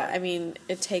of one. Yeah. I mean,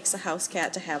 it takes a house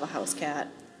cat to have a house cat.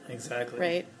 Exactly.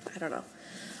 Right? I don't know.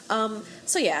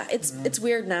 So yeah, it's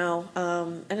weird now,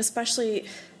 and especially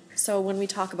so when we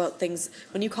talk about things.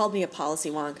 When you called me a policy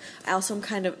wonk, I also am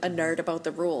kind of a nerd about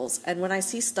the rules. And when I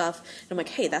see stuff, I'm like,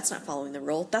 hey, that's not following the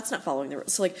rule. That's not following the rule.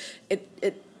 So like it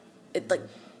like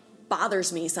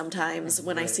bothers me sometimes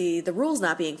when I see the rules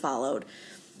not being followed.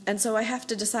 And so I have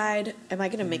to decide: am I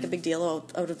going to make a big deal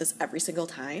out of this every single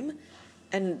time?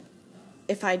 And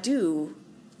if I do,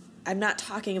 I'm not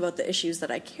talking about the issues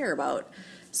that I care about.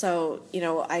 So,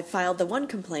 I filed the one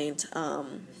complaint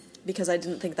because I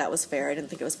didn't think that was fair. I didn't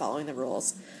think it was following the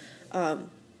rules.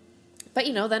 But,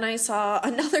 then I saw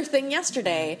another thing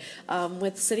yesterday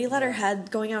with city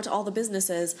letterhead going out to all the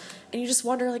businesses. And you just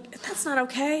wonder, like, that's not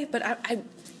okay. But I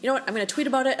you know what? I'm going to tweet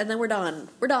about it and then we're done.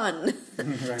 We're done.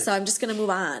 Right. So I'm just going to move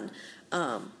on.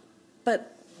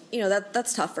 But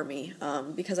that's tough for me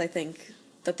because I think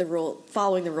that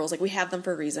following the rules, like we have them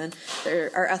for a reason. There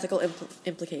are ethical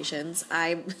implications.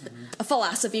 I'm a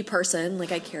philosophy person,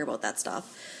 like I care about that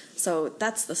stuff. So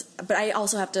but I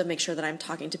also have to make sure that I'm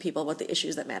talking to people about the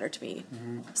issues that matter to me.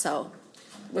 So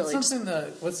really,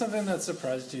 what's something that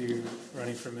surprised you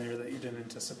running for mayor that you didn't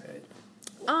anticipate?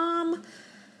 I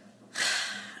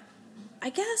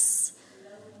guess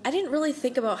I didn't really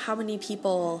think about how many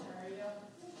people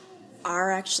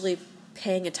are actually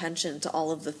paying attention to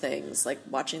all of the things, like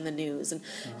watching the news. And,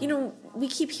 we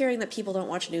keep hearing that people don't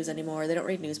watch news anymore. They don't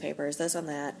read newspapers, this and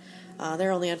that.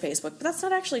 They're only on Facebook. But that's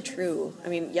not actually true. I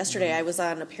mean, yesterday I was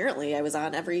on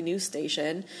every news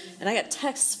station, and I got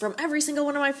texts from every single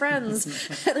one of my friends.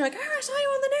 And they're like, I saw you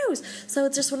on the news. So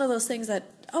it's just one of those things that,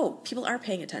 people are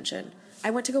paying attention. I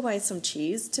went to go buy some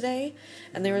cheese today,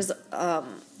 and there was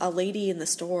a lady in the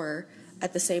store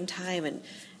at the same time,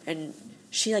 and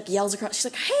she like yells across. She's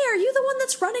like, "Hey, are you the one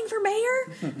that's running for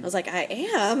mayor?" I was like, "I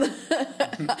am."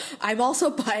 I'm also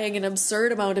buying an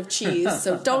absurd amount of cheese,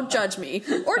 so don't judge me.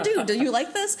 Or do you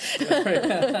like this?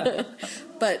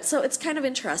 But so it's kind of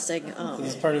interesting. So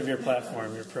this is part of your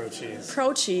platform. You're pro cheese.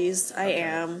 Pro cheese, I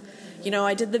am.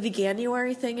 I did the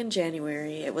Veganuary thing in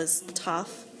January. It was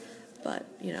tough, but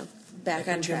back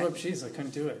on track. I couldn't give up cheese. I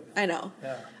couldn't do it. I know.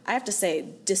 Yeah. I have to say,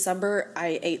 December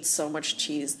I ate so much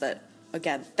cheese that.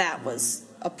 Again, that was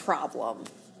a problem.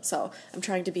 So I'm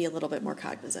trying to be a little bit more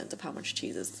cognizant of how much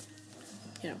cheese is,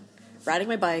 riding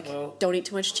my bike, don't eat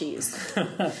too much cheese.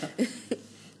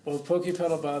 Well, Pokey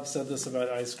Pedal Bob said this about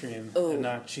ice cream and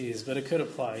not cheese, but it could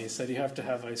apply. He said you have to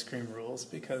have ice cream rules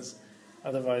because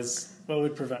otherwise, what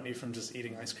would prevent you from just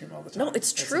eating ice cream all the time? No,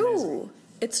 it's true. Amazing.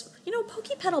 It's,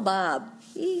 Pokey Pedal Bob.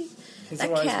 He's that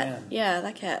a wise cat. man. Yeah,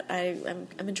 that cat.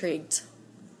 I'm intrigued.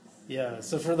 Yeah,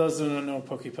 so for those who don't know,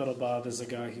 Pokey Pedal Bob is a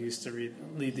guy who used to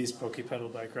lead these Pokey Pedal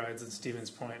bike rides at Stevens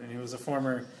Point, and he was a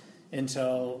former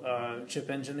Intel chip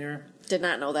engineer. Did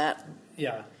not know that.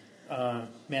 Yeah,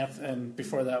 math, and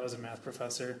before that was a math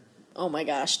professor. Oh my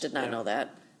gosh, did not know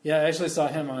that. Yeah, I actually saw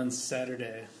him on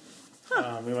Saturday.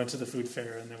 Huh. We went to the food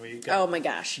fair, and then we got... Oh my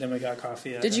gosh. Then we got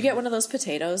coffee. Did you get one of those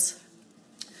potatoes?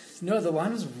 No, the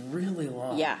line was really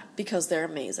long. Yeah, because they're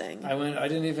amazing. I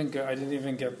didn't even get I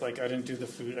didn't do the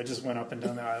food. I just went up and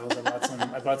down the aisles.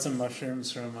 I bought some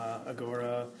mushrooms from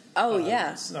Agora. Oh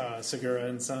yeah. Segura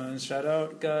and Sons. Shout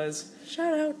out, guys.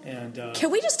 Shout out. And can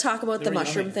we just talk about the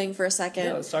mushroom thing for a second?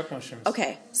 Yeah, let's talk mushrooms.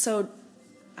 Okay, so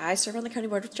I serve on the county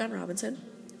board with John Robinson,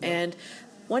 and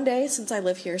one day, since I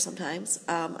live here sometimes,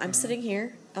 I'm sitting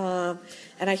here, and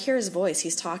I hear his voice.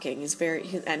 He's talking.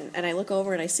 And I look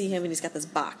over and I see him, and he's got this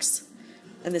box,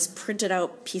 and this printed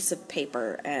out piece of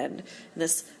paper, and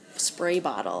this spray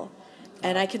bottle,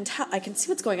 and I can see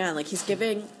what's going on. Like he's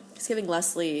giving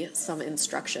Leslie some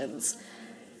instructions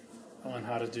on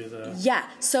how to do the... Yeah,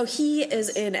 so he is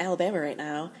in Alabama right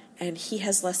now, and he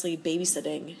has Leslie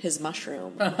babysitting his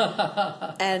mushroom.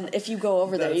 And if you go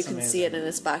over there, you can see it in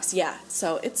this box. Yeah,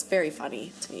 so it's very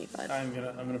funny to me. But I'm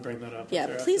gonna bring that up.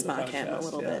 Yeah, please mock him a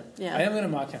little bit. Yeah, I am gonna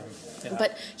mock him. Yeah.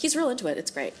 But he's real into it.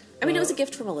 It's great. I mean, it was a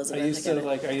gift from Elizabeth. I used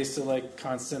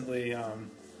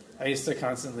to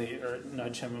constantly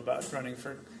nudge him about running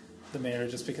for the mayor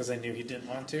just because I knew he didn't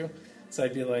want to. So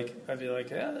I'd be like,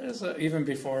 yeah, even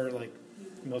before like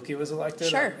Milky was elected.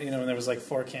 Sure. When there was like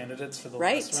 4 candidates for the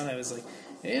last run, I was like,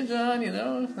 hey John,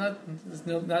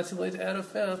 not too late to add a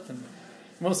 5th, and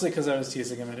mostly because I was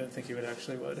teasing him. I didn't think he would.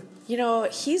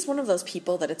 He's one of those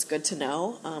people that it's good to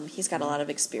know. He's got a lot of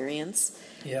experience.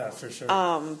 Yeah, for sure.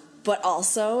 But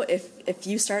also, if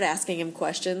you start asking him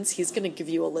questions, he's going to give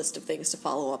you a list of things to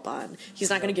follow up on.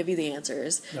 He's not going to give you the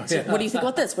answers. No, so, what do you think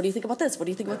about this? What do you think about this? What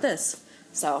do you think about this?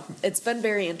 So it's been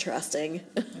very interesting.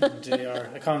 JR,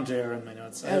 I call him JR in my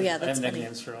notes. I have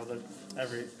nicknames for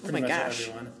pretty much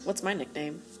everyone. What's my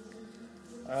nickname?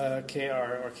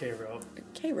 KR or K-Row.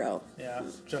 K-Row. Yeah,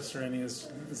 just for any is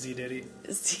Z Diddy.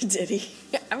 Z Diddy.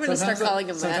 I'm going to start calling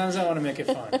him that. Sometimes I want to make it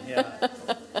fun. Yeah.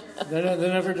 They're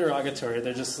never derogatory.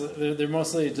 They're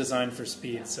mostly designed for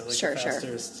speed. So like sure.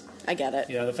 I get it.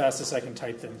 Yeah, the fastest I can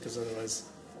type them, because otherwise,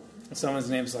 if someone's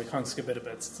name's like Hunk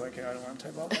Skibidibits, it's like I don't want to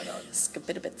type all that out.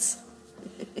 Skibidibits.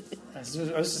 I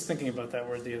was just thinking about that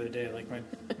word the other day. Like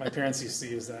my parents used to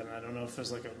use that, and I don't know if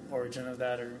there's like an origin of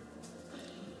that or.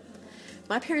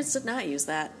 My parents did not use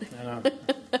that. I know.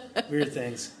 Weird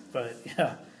things, but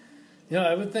yeah.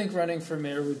 I would think running for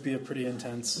mayor would be a pretty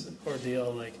intense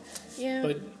ordeal.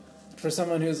 But for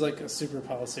someone who's like a super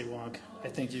policy wonk, I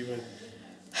think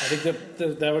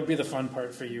that would be the fun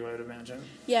part for you, I would imagine.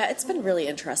 Yeah, it's been really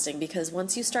interesting because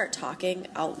once you start talking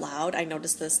out loud, I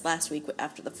noticed this last week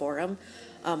after the forum,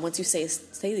 once you say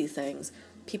these things,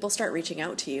 people start reaching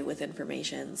out to you with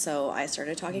information. So I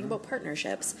started talking about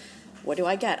partnerships. What do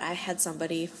I get? I had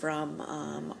somebody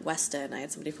from Weston. I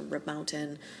had somebody from Rib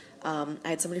Mountain. I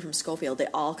had somebody from Schofield. They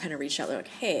all kind of reached out. They're like,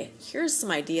 hey, here's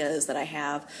some ideas that I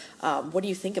have. What do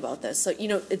you think about this? So,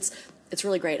 it's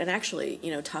really great. And actually,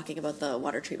 talking about the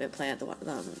water treatment plant,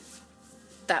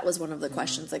 that was one of the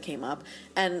questions that came up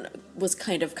and was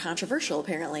kind of controversial,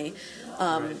 apparently.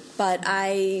 But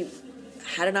I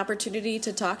had an opportunity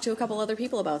to talk to a couple other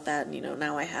people about that. And,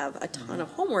 now I have a ton of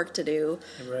homework to do.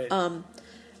 Right. And,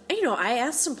 I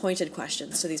asked some pointed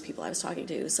questions to these people I was talking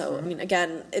to. So,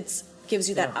 again, it gives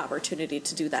you that opportunity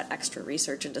to do that extra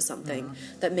research into something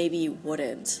that maybe you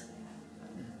wouldn't.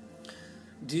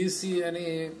 Do you see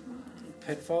any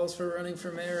pitfalls for running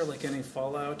for mayor, like any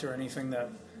fallout or anything that,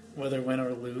 whether win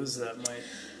or lose, that might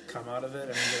come out of it?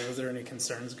 I mean, was there any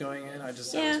concerns going in? I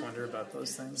just always wonder about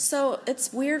those things. So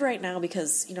it's weird right now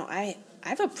because, I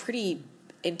have a pretty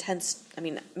intense,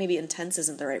 maybe intense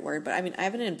isn't the right word, but I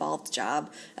have an involved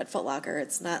job at Foot Locker.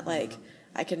 It's not like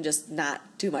I can just not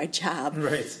do my job.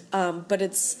 Right. But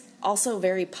it's also a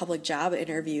very public job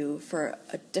interview for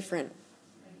a different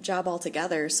job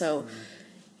altogether. So,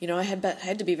 I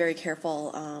had to be very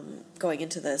careful going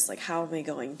into this. Like, how am I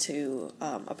going to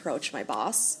approach my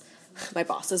boss, my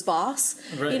boss's boss?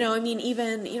 Right.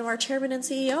 Even our chairman and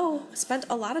CEO spent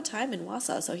a lot of time in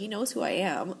Wausau, so he knows who I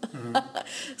am.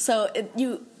 So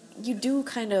you do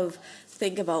kind of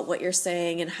think about what you're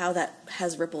saying and how that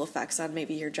has ripple effects on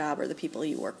maybe your job or the people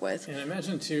you work with. And I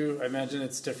imagine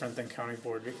it's different than county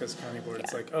board, because county board,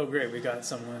 it's like, oh, great, we got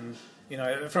someone,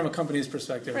 from a company's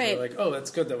perspective, Right. they're like, oh, that's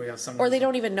good that we have someone. Or they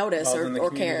don't even notice or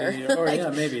care.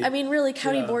 Or, maybe. Really,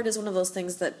 county board is one of those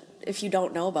things that if you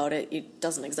don't know about it, it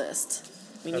doesn't exist.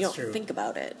 You don't think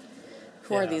about it.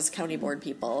 Who are these county board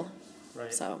people?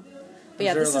 Right. So,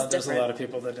 but this is different. There's a lot of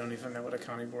people that don't even know what a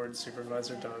county board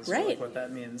supervisor does, right? Or like what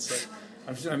that means. So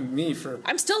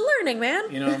I'm still learning,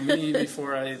 man. Me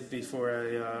before I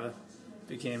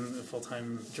became a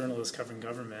full-time journalist covering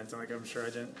government, like I'm sure I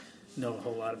didn't know a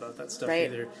whole lot about that stuff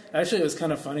either. Actually, it was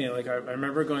kind of funny. Like I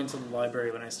remember going to the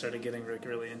library when I started getting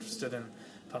really interested in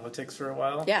politics for a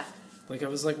while. Yeah. Like I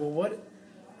was like, well, what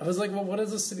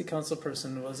does a city council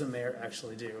person, what does a mayor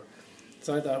actually do?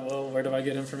 So I thought, well, where do I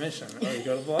get information? Oh, you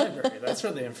go to the library. That's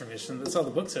where the information. That's all the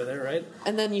books are there, right?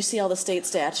 And then you see all the state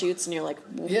statutes, and you're like,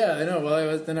 yeah, I know. Well,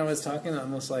 I was talking.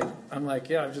 I'm like,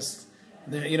 yeah, I've just.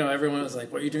 Everyone was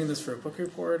like, "What, are you doing this for a book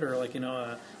report or like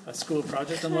a school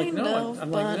project?" I'm like, no.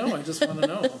 No. I just want to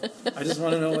know. I just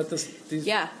want to know what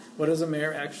what does a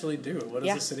mayor actually do? What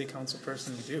does a city council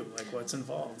person do? Like, what's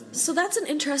involved? So that's an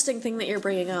interesting thing that you're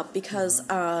bringing up because.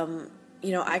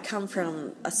 I come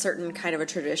from a certain kind of a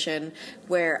tradition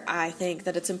where I think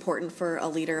that it's important for a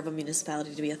leader of a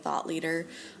municipality to be a thought leader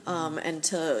and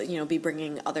to, be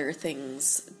bringing other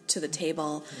things to the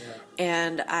table. Yeah.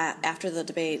 And after the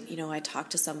debate, I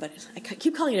talked to somebody. I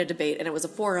keep calling it a debate, and it was a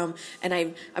forum.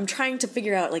 And I'm trying to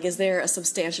figure out, like, is there a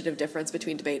substantive difference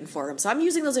between debate and forum? So I'm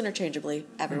using those interchangeably,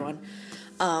 everyone.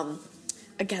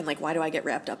 Again, like, why do I get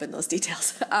wrapped up in those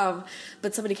details?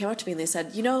 But somebody came up to me and they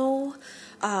said,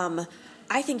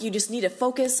 I think you just need to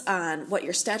focus on what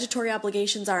your statutory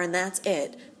obligations are, and that's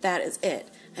it. That is it.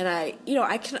 And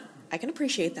I can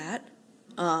appreciate that.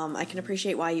 I can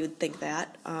appreciate why you would think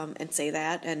that and say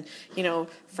that. And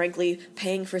frankly,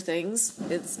 paying for things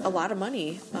is a lot of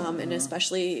money, and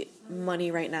especially money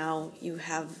right now. You're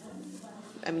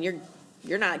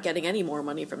not getting any more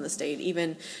money from the state,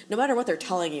 even no matter what they're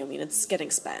telling you. It's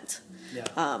getting spent. Yeah.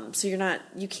 So you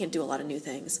can't do a lot of new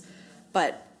things,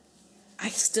 but. I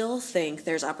still think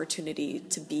there's opportunity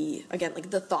to be, again,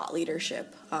 like the thought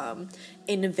leadership,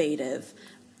 innovative.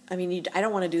 I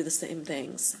don't want to do the same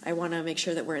things. I want to make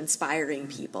sure that we're inspiring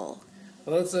people.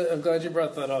 Well, I'm glad you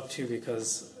brought that up, too,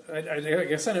 because I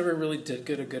guess I never really did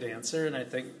get a good answer, and I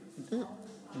think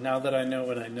now that I know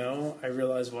what I know, I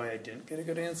realize why I didn't get a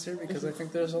good answer, because I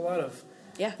think there's a lot of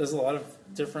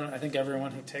different, I think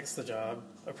everyone who takes the job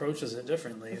approaches it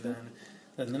differently than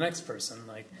the next person.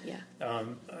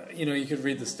 You could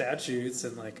read the statutes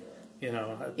and at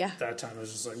that time it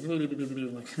was just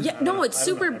it's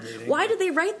super. Why do they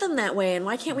write them that way, and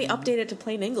why can't we update it to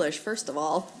plain English first of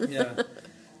all? Yeah,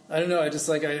 I don't know. I just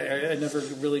I never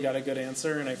really got a good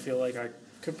answer, and I feel like I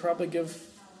could probably give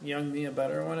young me a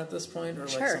better one at this point, or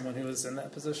someone who was in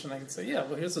that position. I could say, yeah,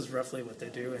 well, here's roughly what they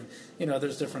do, and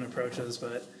there's different approaches,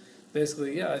 but.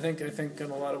 Basically, yeah, I think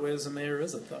in a lot of ways a mayor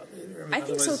is a thought leader. I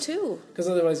think so too. Because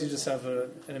otherwise you just have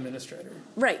an administrator.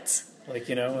 Right.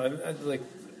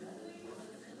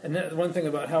 And one thing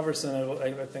about Halverson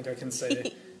I think I can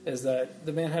say is that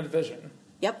the man had a vision.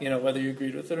 Yep. Whether you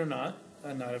agreed with it or not,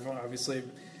 not everyone, obviously,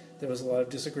 there was a lot of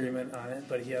disagreement on it,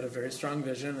 but he had a very strong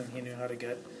vision, and he knew how to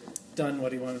get done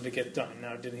what he wanted to get done.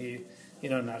 Now, did he,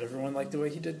 not everyone liked the way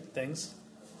he did things,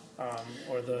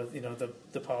 or the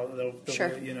Sure.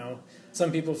 way,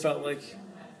 some people felt like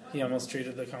he almost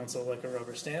treated the council like a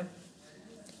rubber stamp.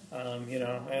 And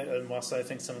Wausau, I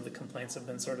think some of the complaints have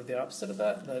been sort of the opposite of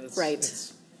that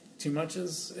it's too much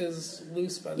is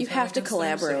loose by the You time have it to gets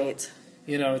collaborate.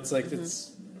 there. So, it's like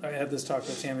I had this talk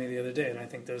with Tammy the other day, and I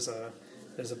think there's a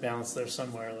balance there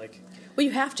somewhere. Like, Well,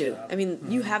 you have to. Yeah. I mean,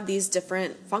 you have these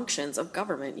different functions of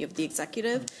government. You have the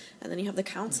executive, and then you have the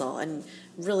council, and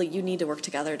really, you need to work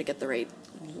together to get the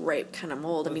right kind of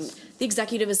mold. I mean, the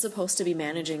executive is supposed to be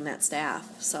managing that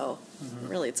staff, so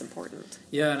really, it's important.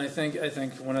 Yeah, and I think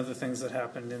one of the things that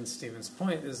happened in Stevens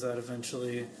Point is that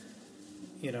eventually,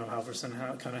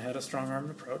 Halverson kind of had a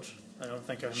strong-armed approach. I don't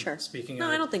think I'm Sure. speaking. No,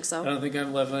 I don't think so. I don't think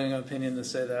I'm leveling an opinion to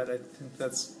say that. I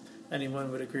think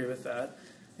anyone would agree with that.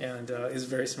 And he's a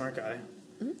very smart guy,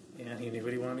 and he knew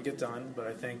what he wanted to get done. But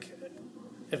I think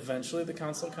eventually the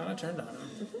council kind of turned on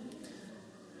him,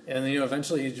 and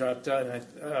eventually he dropped out.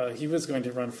 And he was going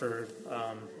to run for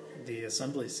the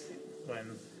assembly seat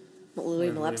when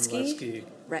Louis Malevsky?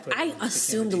 Right. I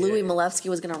assumed Louis Malevsky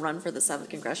was going to run for the 7th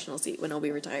congressional seat when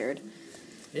Obie retired.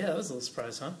 Yeah, that was a little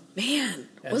surprise, huh? Man,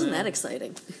 wasn't that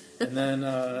exciting? And then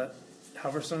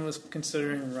Halverson was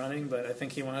considering running, but I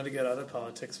think he wanted to get out of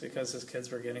politics because his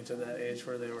kids were getting to that age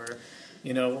where they were,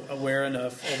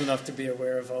 old enough to be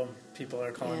aware of, people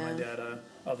are calling my dad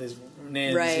all these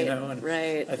names, right, and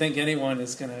right. I think anyone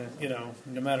is going to,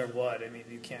 no matter what, I mean,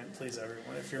 you can't please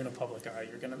everyone. If you're in a public eye,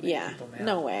 you're going to make people mad.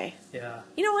 No way. Yeah.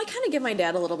 I kind of give my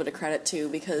dad a little bit of credit, too,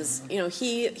 because,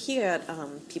 he had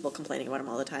people complaining about him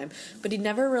all the time, but he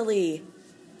never really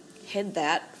hid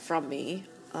that from me.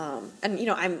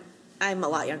 And, I'm a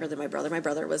lot younger than my brother. My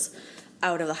brother was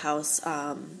out of the house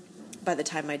by the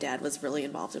time my dad was really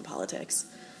involved in politics.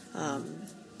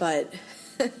 But,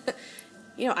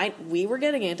 we were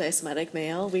getting anti-Semitic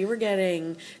mail. We were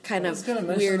getting kind of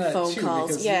weird phone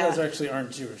calls. Because you guys actually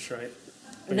aren't Jewish, right?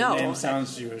 But No. Your name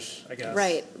sounds Jewish, I guess.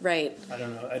 Right. I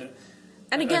don't know.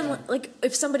 And again,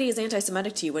 if somebody is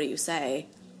anti-Semitic to you, what do you say?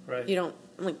 Right. You don't,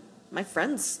 my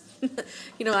friends...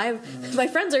 my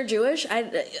friends are Jewish.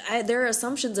 There are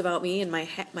assumptions about me and my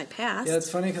past. Yeah,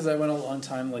 it's funny because I went a long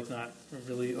time not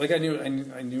really I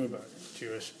knew about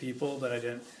Jewish people, but I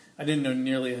didn't know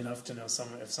nearly enough to know if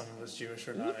someone was Jewish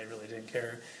or not. I really didn't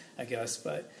care, I guess.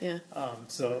 But yeah.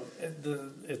 So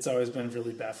it's always been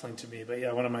really baffling to me. But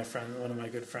yeah, one of my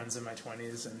good friends in my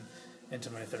 20s and into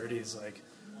my 30s,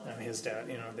 his dad,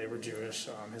 they were Jewish.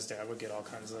 His dad would get all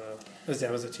kinds of. His dad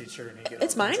was a teacher, and he get.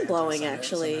 It's mind blowing,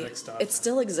 actually. It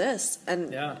still exists,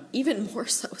 and even more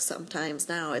so sometimes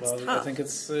now. It's tough. I think it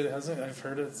hasn't. I've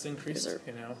heard it's increased.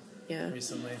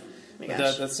 Recently. Oh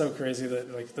But that's so crazy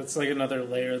that that's another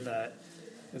layer that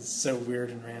is so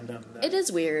weird and random. It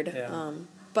is weird. Yeah.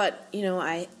 But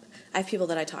I have people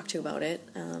that I talk to about it,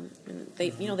 and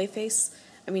they they face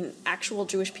actual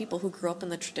Jewish people who grew up in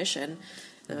the tradition. And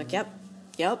they're like,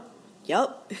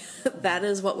 Yep. That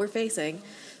is what we're facing.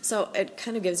 So it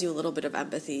kind of gives you a little bit of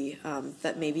empathy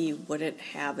that maybe you wouldn't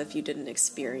have if you didn't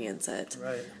experience it.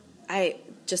 Right. I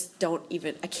just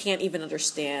I can't even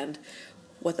understand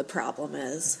what the problem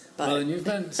is. But well, and you've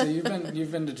been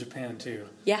to Japan too.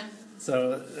 Yeah.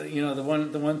 So the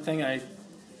one thing I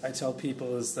tell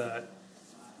people is that,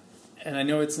 and I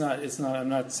know it's not I'm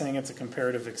not saying it's a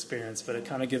comparative experience, but it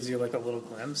kind of gives you a little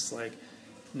glimpse.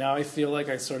 Now I feel like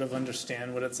I sort of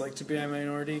understand what it's like to be a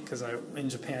minority because in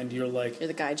Japan you're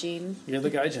the gaijin. You're the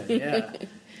gaijin, yeah.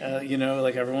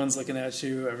 Everyone's looking at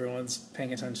you, everyone's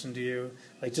paying attention to you.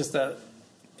 Just that,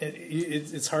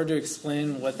 it's hard to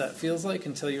explain what that feels like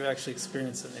until you actually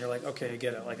experience it. And you're like, okay, I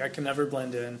get it. I can never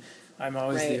blend in. I'm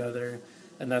always the other,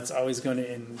 and that's always going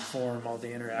to inform all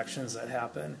the interactions that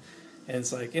happen. And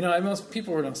it's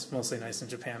people were mostly nice in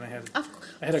Japan. I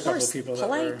had a couple of people that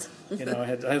were, I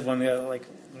had one that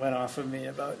went off of me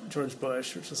about George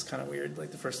Bush, which was kind of weird.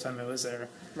 The first time I was there.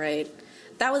 Right.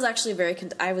 That was actually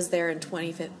I was there in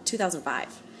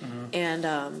 2005, and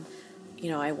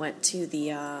I went to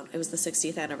it was the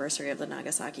 60th anniversary of the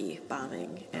Nagasaki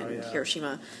bombing in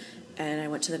Hiroshima, and I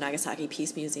went to the Nagasaki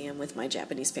Peace Museum with my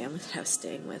Japanese family that I was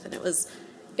staying with, and it was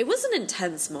an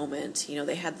intense moment.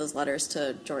 They had those letters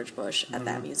to George Bush at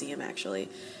that museum, actually.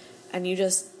 And you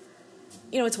just,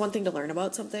 it's one thing to learn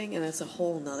about something, and it's a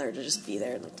whole nother to just be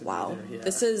there and wow,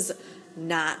 this is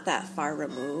not that far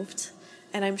removed.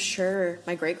 And I'm sure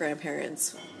my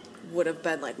great-grandparents would have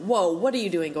been like, whoa, what are you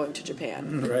doing going to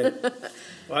Japan? Right.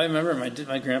 Well, I remember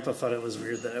my grandpa thought it was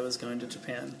weird that I was going to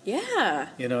Japan. Yeah.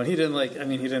 You know, and he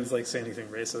didn't say anything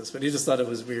racist, but he just thought it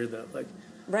was weird that, like,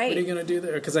 Right. what are you going to do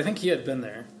there? Because I think he had been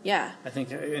there. Yeah. I think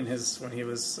when he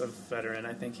was a veteran,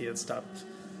 I think he had stopped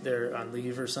there on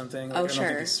leave or something. Like, Oh, I don't sure.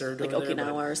 think he served Like over Okinawa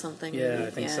there, or something. Yeah, maybe. I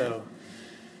think so.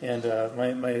 And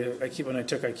when I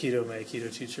took Aikido, my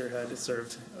Aikido teacher had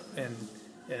served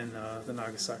in the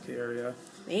Nagasaki area.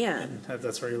 Man. And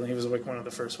that's where he was like one of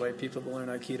the first white people to learn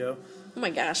Aikido. Oh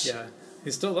my gosh. Yeah,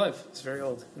 he's still alive. He's very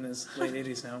old, in his late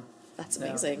 80s now. That's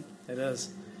amazing. Yeah, it is.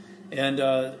 And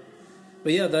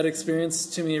but yeah, that experience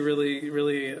to me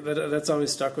really that's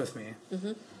always stuck with me.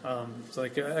 Mm-hmm. So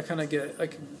like I kind of get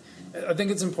like I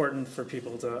think it's important for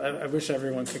people to. I wish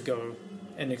everyone could go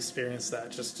and experience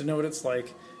that, just to know what it's like.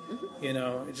 Mm-hmm. You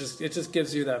know, it just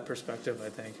gives you that perspective, I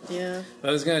think. Yeah.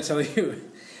 I was going to tell you.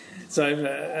 So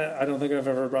I don't think I've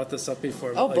ever brought this up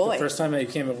before. But Oh, boy. The first time I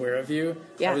became aware of you,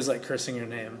 Yeah. I was like cursing your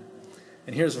name,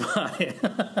 and here's why.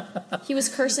 He was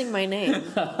cursing my name.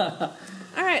 All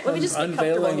right, let me just get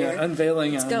comfortable here.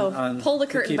 Unveiling Let's on, go. on Pull the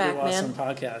curtain Keep back, It Wausome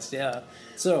man. podcast. Yeah.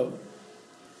 So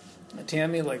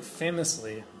Tammy, like,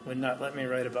 famously would not let me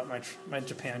write about my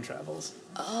Japan travels.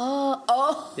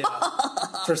 Oh.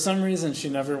 Yeah. For some reason, she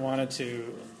never wanted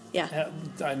to. Yeah.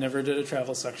 I never did a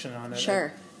travel section on it.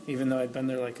 Sure. Even though I'd been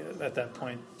there, like, at that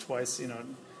point twice, you know,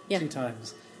 Yeah. 2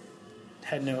 times.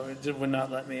 Would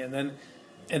not let me. And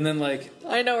then like,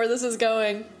 I know where this is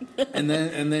going. and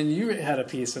then you had a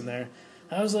piece in there.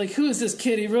 I was like, who is this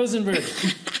Katie Rosenberg?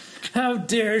 How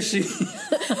dare she?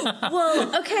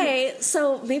 Well, okay,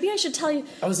 so maybe I should tell you.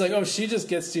 I was like, oh, she just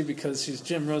gets you because she's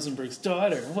Jim Rosenberg's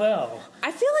daughter. Well,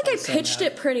 I feel like I saying pitched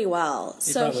that. it pretty well.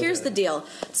 So probably here's did. the deal.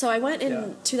 So I went in Yeah.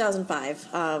 2005.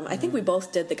 I think we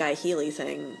both did the Guy Healy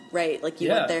thing, right? Like you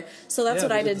Yeah. went there. So that's Yeah,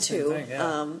 what we I did did the same too, thing,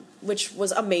 yeah. which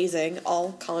was amazing.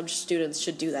 All college students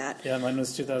should do that. yeah, mine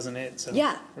was 2008, so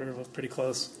Yeah. we were pretty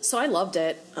close. So I loved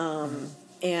it.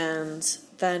 And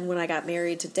then when I got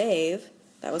married to Dave,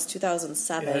 that was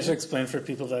 2007. Yeah, I should explain for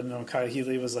people that know, Kai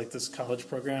Healy was like this college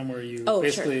program where you Oh,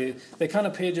 basically, they kind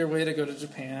of paid your way to go to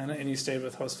Japan, and you stayed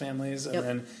with host families, and Yep.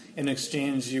 then in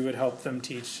exchange you would help them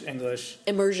teach English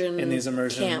Immersion in these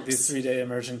camps. these 3-day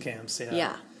immersion camps. Yeah.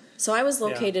 Yeah. So I was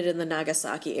located in the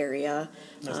Nagasaki area,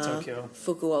 That's Tokyo.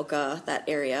 Fukuoka, that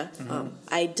area.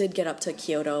 I did get up to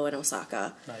Kyoto and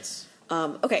Osaka. Nice.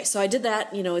 Okay, so I did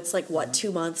that. You know, it's like,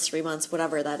 2 months, 3 months,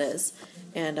 whatever that is.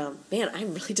 And, man,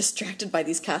 I'm really distracted by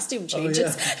these costume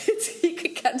changes. yeah. You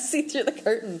can kind of see through the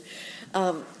curtain.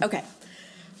 Okay.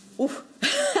 Oof.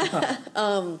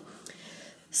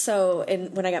 So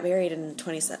when I got married in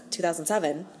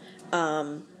 2007,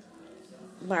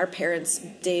 our parents,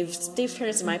 Dave's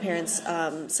parents and my parents,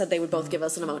 said they would both give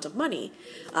us an amount of money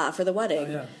for the wedding.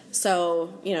 Oh, yeah.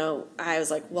 So, you know, I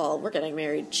was like, well, we're getting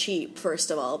married cheap,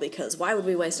 first of all, because why would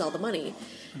we waste all the money?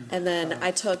 And then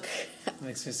I took...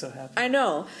 Makes me so happy. I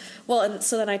know. Well, and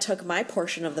so then I took my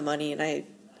portion of the money, and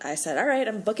I said, all right,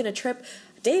 I'm booking a trip.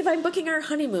 Dave, I'm booking our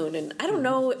honeymoon. And I don't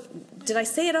know, did I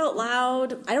say it out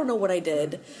loud? I don't know what I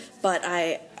did, but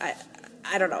I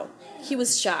don't know. He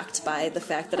was shocked by the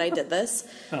fact that I did this.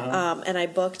 And I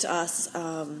booked us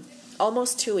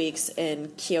almost 2 weeks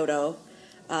in Kyoto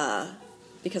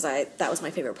because that was my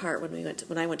favorite part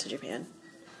when I went to Japan.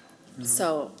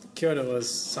 So Kyoto was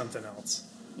something else.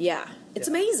 yeah, it's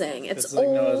amazing. It's like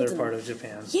old no other and- part of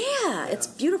Japan. Yeah, it's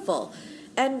beautiful.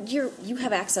 And you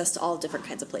have access to all different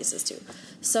kinds of places too.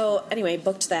 So anyway,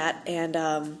 booked that, and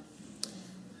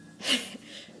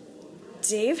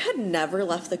Dave had never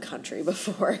left the country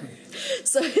before.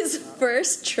 So his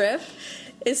first trip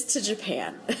is to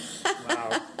Japan.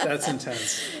 Wow, that's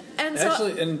intense. And so,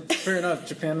 Actually, and fair enough,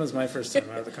 Japan was my first time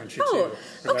out of the country oh,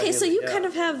 too. okay, so you Yeah. kind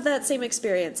of have that same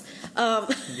experience.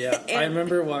 Yeah, and I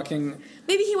remember walking.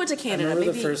 maybe he went to I Canada. remember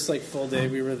Maybe the first like full day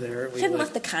we were there. he We hadn't like,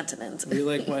 left the continent. we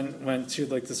like went to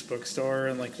like this bookstore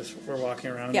and like just we're walking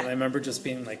around. Yeah. And I remember just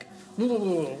being like,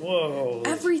 whoa.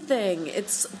 Everything.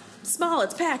 It's small.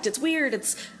 It's packed. It's weird.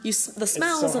 The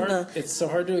smells and the It's so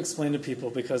hard to explain to people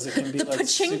because it can be the like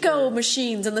pachinko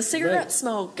machines and the cigarette Right.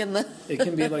 smoke and the It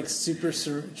can be like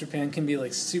Japan can be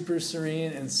like super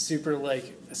serene and super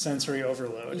like sensory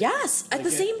overload. yes at Like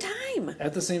the it- same time.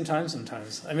 At the same time,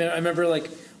 sometimes. I mean, I remember like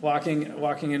walking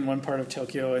in one part of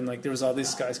Tokyo, and like there was all these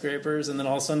skyscrapers, and then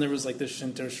all of a sudden there was like this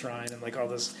Shinto shrine and like all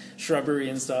this shrubbery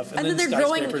and stuff, And then they're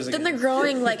growing. skyscrapers Then again. they're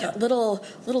growing like little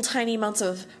tiny amounts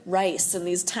of rice in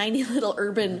these tiny little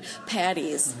urban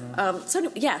patties.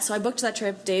 So I booked that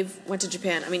trip. Dave went to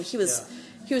Japan. I mean, he was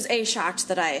shocked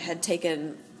that I had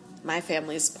taken my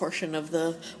family's portion of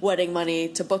the wedding money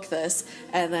to book this,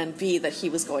 and then B, that he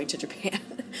was going to Japan.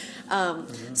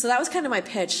 So that was kind of my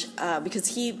pitch,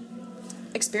 because he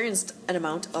experienced an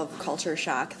amount of culture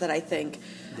shock that I think,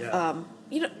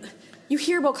 you know, you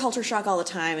hear about culture shock all the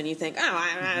time, and you think, oh,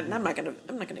 I'm not gonna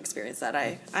experience that.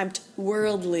 I'm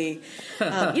worldly.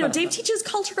 You know, Dave teaches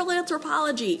cultural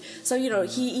anthropology, so you know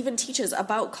he even teaches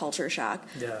about culture shock.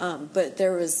 Yeah. But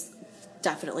there was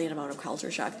definitely an amount of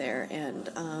culture shock there, and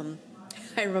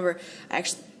I remember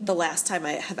actually the last time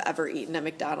I have ever eaten at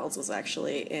McDonald's was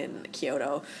actually in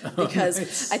Kyoto, because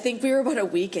nice. I think we were about a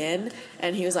week in,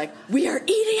 and he was like, "We are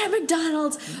eating at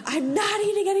McDonald's. I'm not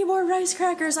eating any more rice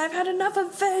crackers. I've had enough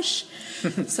of fish."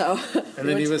 So, And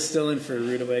then he was still in for a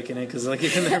rude awakening, because like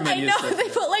even their I menu. know they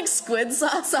put like squid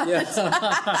sauce on it.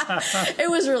 It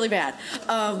was really bad.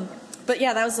 But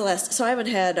yeah, that was the last. So I haven't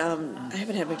had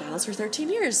McDonald's for 13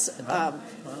 years. Wow.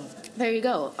 There you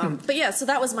go. But yeah, so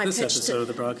that was my This pitch. episode of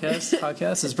the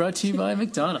podcast is brought to you by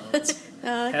McDonald's.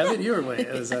 Have it your way.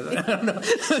 Is that, I don't know.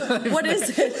 What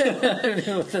is it? I don't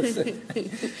know what that's it.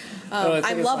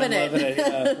 I'm loving it.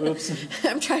 Yeah. Oops.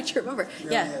 I'm trying to remember.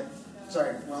 Yeah. We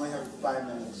only have 5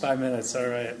 minutes. 5 minutes. All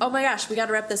right. Oh my gosh, we got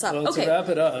to wrap this up. Well, Okay. to wrap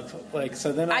it up, like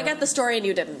so, then I got the story and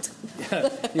you didn't. Yeah,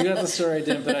 you got the story, I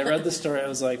didn't, but I read the story. I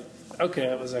was like, okay,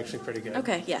 it was actually pretty good.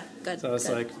 Okay, yeah, good. So it's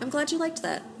good. like- I'm glad you liked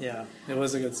that. Yeah, it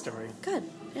was a good story. Good,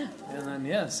 yeah. And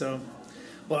then so,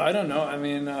 well, I don't know. I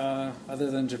mean,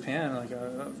 other than Japan, like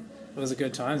it was a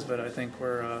good times, but I think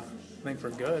we're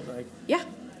good. Like, Yeah.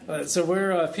 so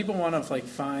where if people want to like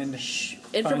find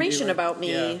Information find you, about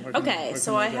me. yeah, Okay,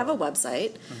 so I have a go?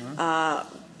 website,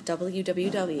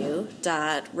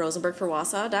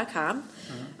 www.rosenbergforwausau.com.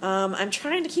 I'm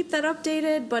trying to keep that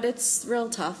updated, but it's real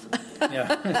tough.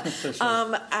 Yeah, for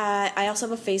sure. I also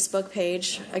have a Facebook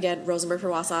page, again, Rosenberg for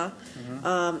Wausau.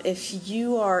 If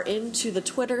you are into the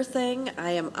Twitter thing,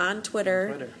 I am on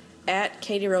Twitter. At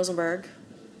Katie Rosenberg.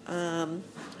 And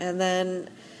then,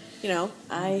 you know,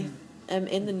 I am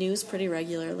in the news pretty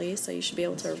regularly, so you should be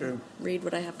able to read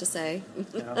what I have to say.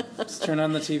 Yeah. Just turn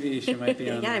on the TV. She might be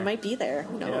on. Yeah, there. I might be there.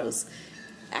 Who knows?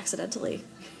 Accidentally.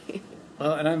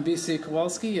 Well, and I'm BC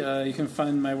Kowalski. You can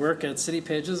find my work at City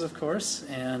Pages, of course,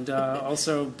 and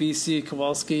also BC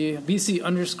Kowalski,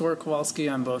 BC_Kowalski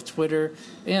on both Twitter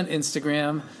and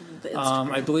Instagram.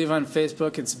 I believe on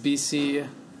Facebook it's BC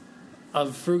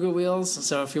of Frugal Wheels.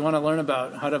 So if you want to learn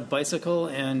about how to bicycle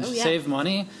and save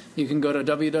money, you can go to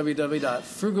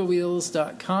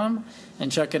www.frugalwheels.com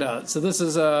and check it out. So this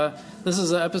is an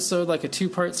episode, like a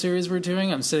 2-part series we're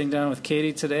doing. I'm sitting down with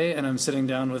Katie today, and I'm sitting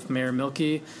down with Mayor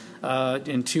Milky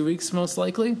in 2 weeks, most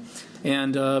likely.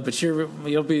 And but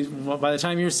you'll be, by the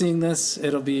time you're seeing this,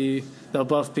 they'll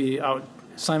both be out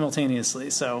simultaneously.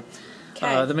 So.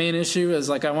 The main issue is,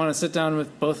 like, I want to sit down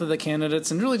with both of the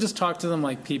candidates and really just talk to them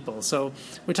like people. So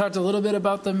we talked a little bit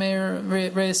about the mayor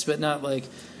race, but not like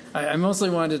I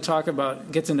mostly wanted to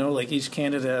get to know like each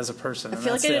candidate as a person. I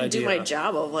feel like I didn't do my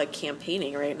job of like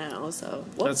campaigning right now, so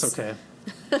whoops. That's okay.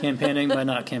 Campaigning by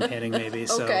not campaigning, maybe.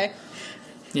 So. Okay.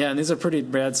 Yeah, and these are pretty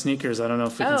rad sneakers. I don't know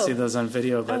if we can see those on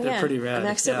video, but they're pretty rad. I'm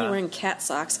accidentally wearing cat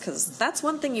socks because that's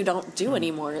one thing you don't do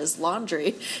anymore is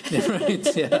laundry.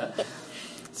 Right. Yeah.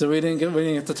 So we didn't get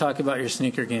to talk about your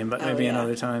sneaker game, but maybe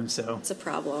another time. So it's a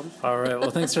problem. All right.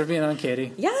 Well, thanks for being on,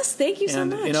 Katie. Yes, thank you so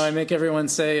much. And I make everyone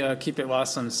say "keep it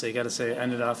Wausome," so you got to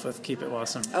end it off with "keep it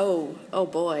Wausome." Oh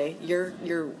boy, your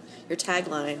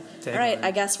tagline. All right,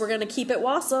 I guess we're gonna keep it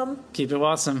Wausome. Keep it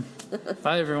Wausome.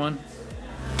 Bye, everyone.